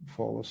not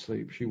fall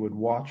asleep. She would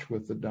watch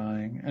with the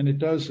dying. And it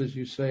does, as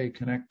you say,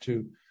 connect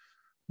to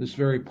this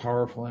very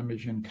powerful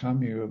image in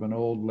Camus of an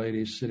old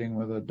lady sitting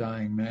with a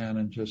dying man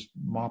and just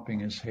mopping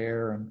his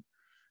hair and,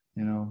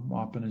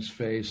 mopping his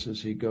face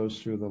as he goes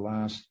through the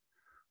last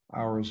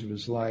hours of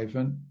his life.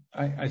 And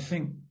I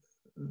think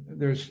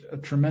there's a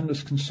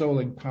tremendous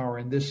consoling power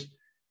in this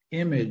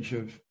image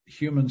of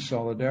human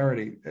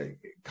solidarity.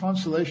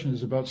 Consolation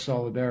is about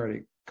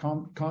solidarity.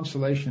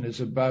 Consolation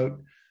is about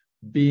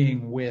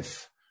being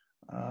with,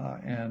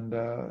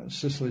 and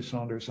Cicely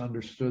Saunders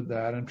understood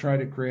that and tried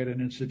to create an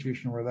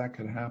institution where that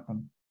could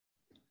happen.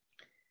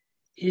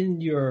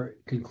 In your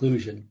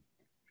conclusion,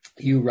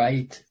 you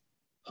write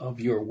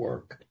of your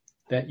work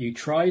that you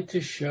tried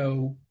to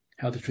show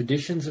how the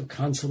traditions of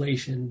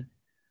consolation,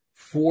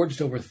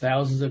 forged over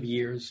thousands of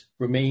years,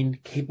 remain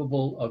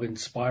capable of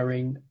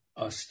inspiring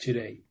us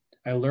today.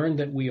 I learned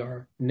that we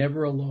are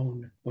never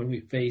alone when we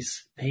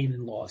face pain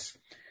and loss.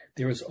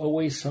 There is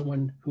always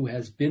someone who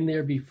has been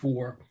there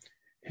before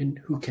and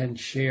who can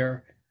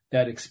share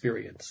that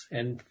experience.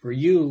 And for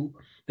you,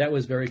 that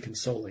was very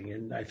consoling.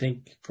 And I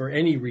think for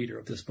any reader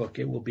of this book,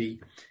 it will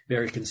be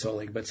very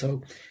consoling. But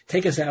so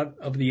take us out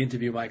of the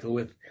interview, Michael,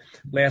 with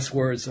last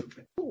words of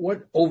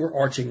what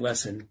overarching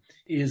lesson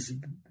is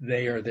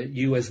there that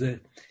you as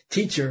the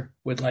teacher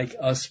would like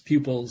us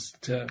pupils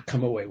to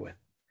come away with?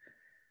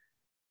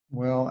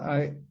 Well,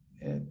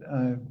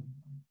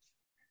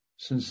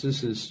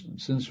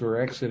 since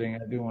we're exiting,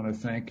 I do want to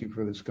thank you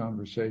for this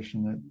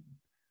conversation.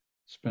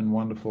 It's been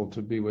wonderful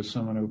to be with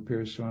someone who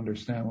appears to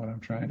understand what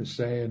I'm trying to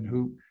say and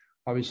who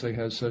obviously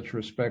has such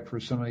respect for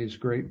some of these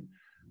great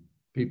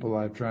people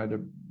I've tried to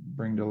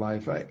bring to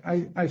life.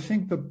 I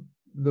think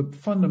the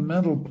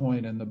fundamental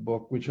point in the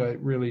book, which I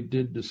really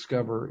did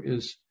discover,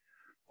 is,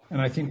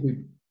 and I think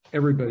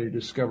everybody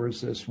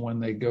discovers this when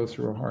they go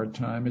through a hard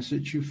time, is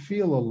that you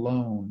feel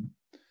alone.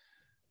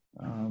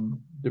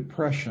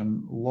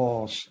 Depression,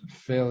 loss,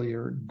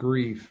 failure,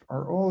 grief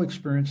are all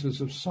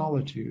experiences of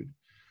solitude.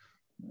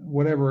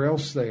 Whatever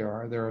else they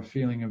are, they're a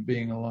feeling of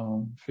being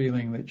alone,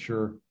 feeling that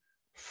you're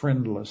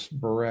friendless,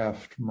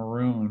 bereft,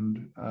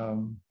 marooned,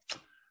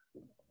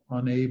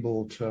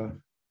 unable to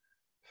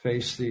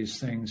face these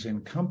things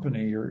in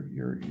company.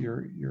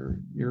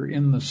 You're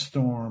in the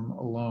storm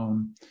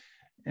alone,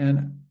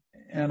 and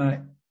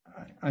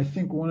I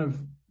think one of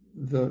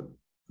the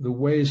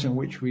ways in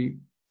which we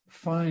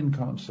find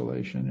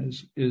consolation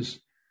is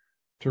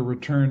to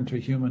return to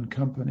human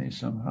company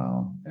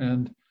somehow.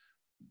 And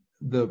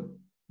the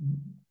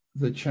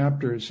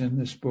chapters in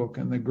this book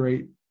and the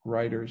great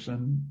writers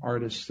and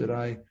artists that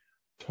I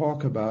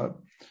talk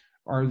about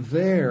are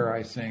there,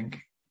 I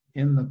think,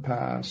 in the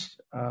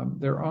past.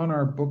 They're on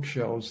our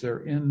bookshelves.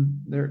 They're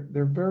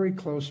very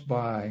close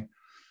by.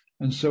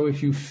 And so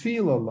if you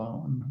feel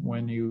alone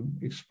when you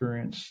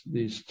experience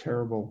these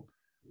terrible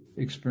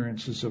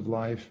experiences of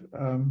life,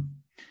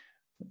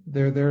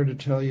 they're there to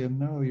tell you,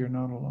 no, you're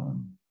not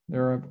alone.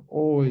 There have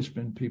always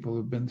been people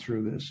who've been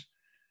through this,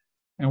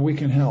 and we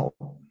can help.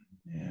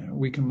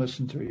 We can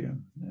listen to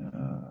you.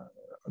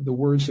 The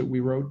words that we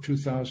wrote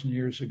 2,000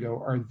 years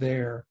ago are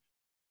there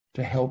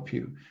to help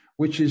you,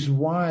 which is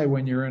why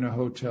when you're in a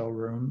hotel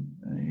room,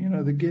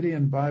 the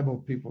Gideon Bible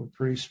people are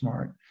pretty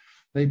smart.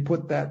 They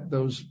put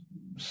those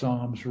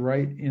Psalms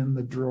right in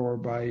the drawer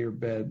by your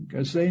bed,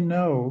 because they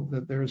know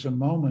that there's a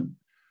moment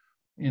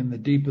in the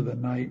deep of the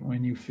night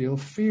when you feel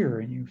fear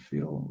and you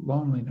feel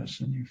loneliness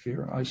and you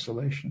feel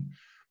isolation.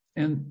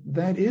 And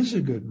that is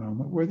a good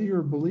moment, whether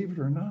you're a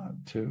believer or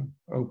not, to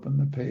open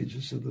the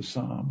pages of the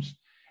Psalms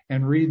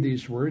and read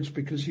these words,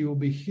 because you will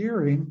be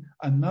hearing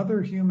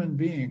another human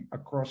being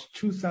across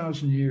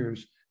 2,000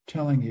 years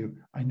telling you,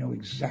 I know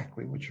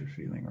exactly what you're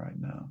feeling right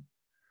now.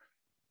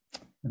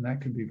 And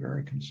that can be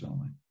very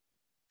consoling.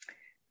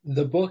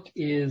 The book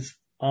is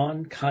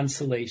On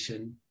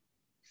Consolation,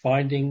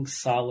 Finding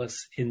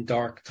Solace in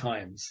Dark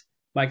Times.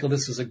 Michael,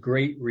 this was a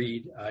great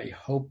read. I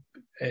hope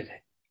it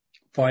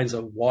finds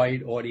a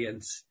wide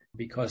audience,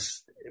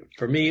 because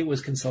for me it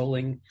was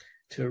consoling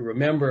to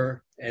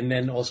remember and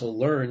then also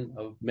learn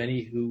of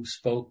many who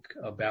spoke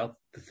about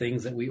the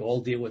things that we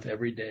all deal with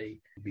every day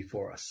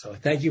before us. So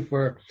thank you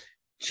for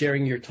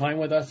sharing your time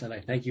with us, and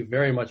I thank you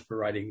very much for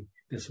writing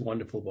this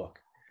wonderful book.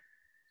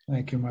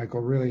 Thank you,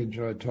 Michael. Really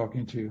enjoyed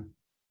talking to you.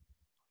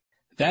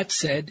 That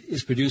Said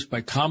is produced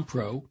by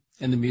Compro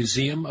and the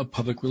Museum of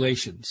Public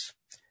Relations.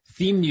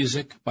 Theme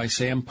music by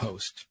Sam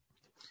Post.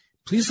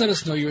 Please let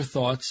us know your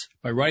thoughts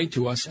by writing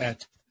to us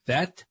at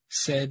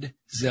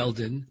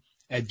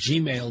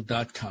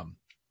thatsaidzeldin@gmail.com.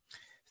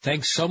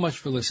 Thanks so much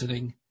for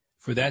listening.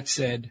 For That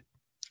Said,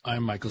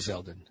 I'm Michael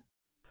Zeldin.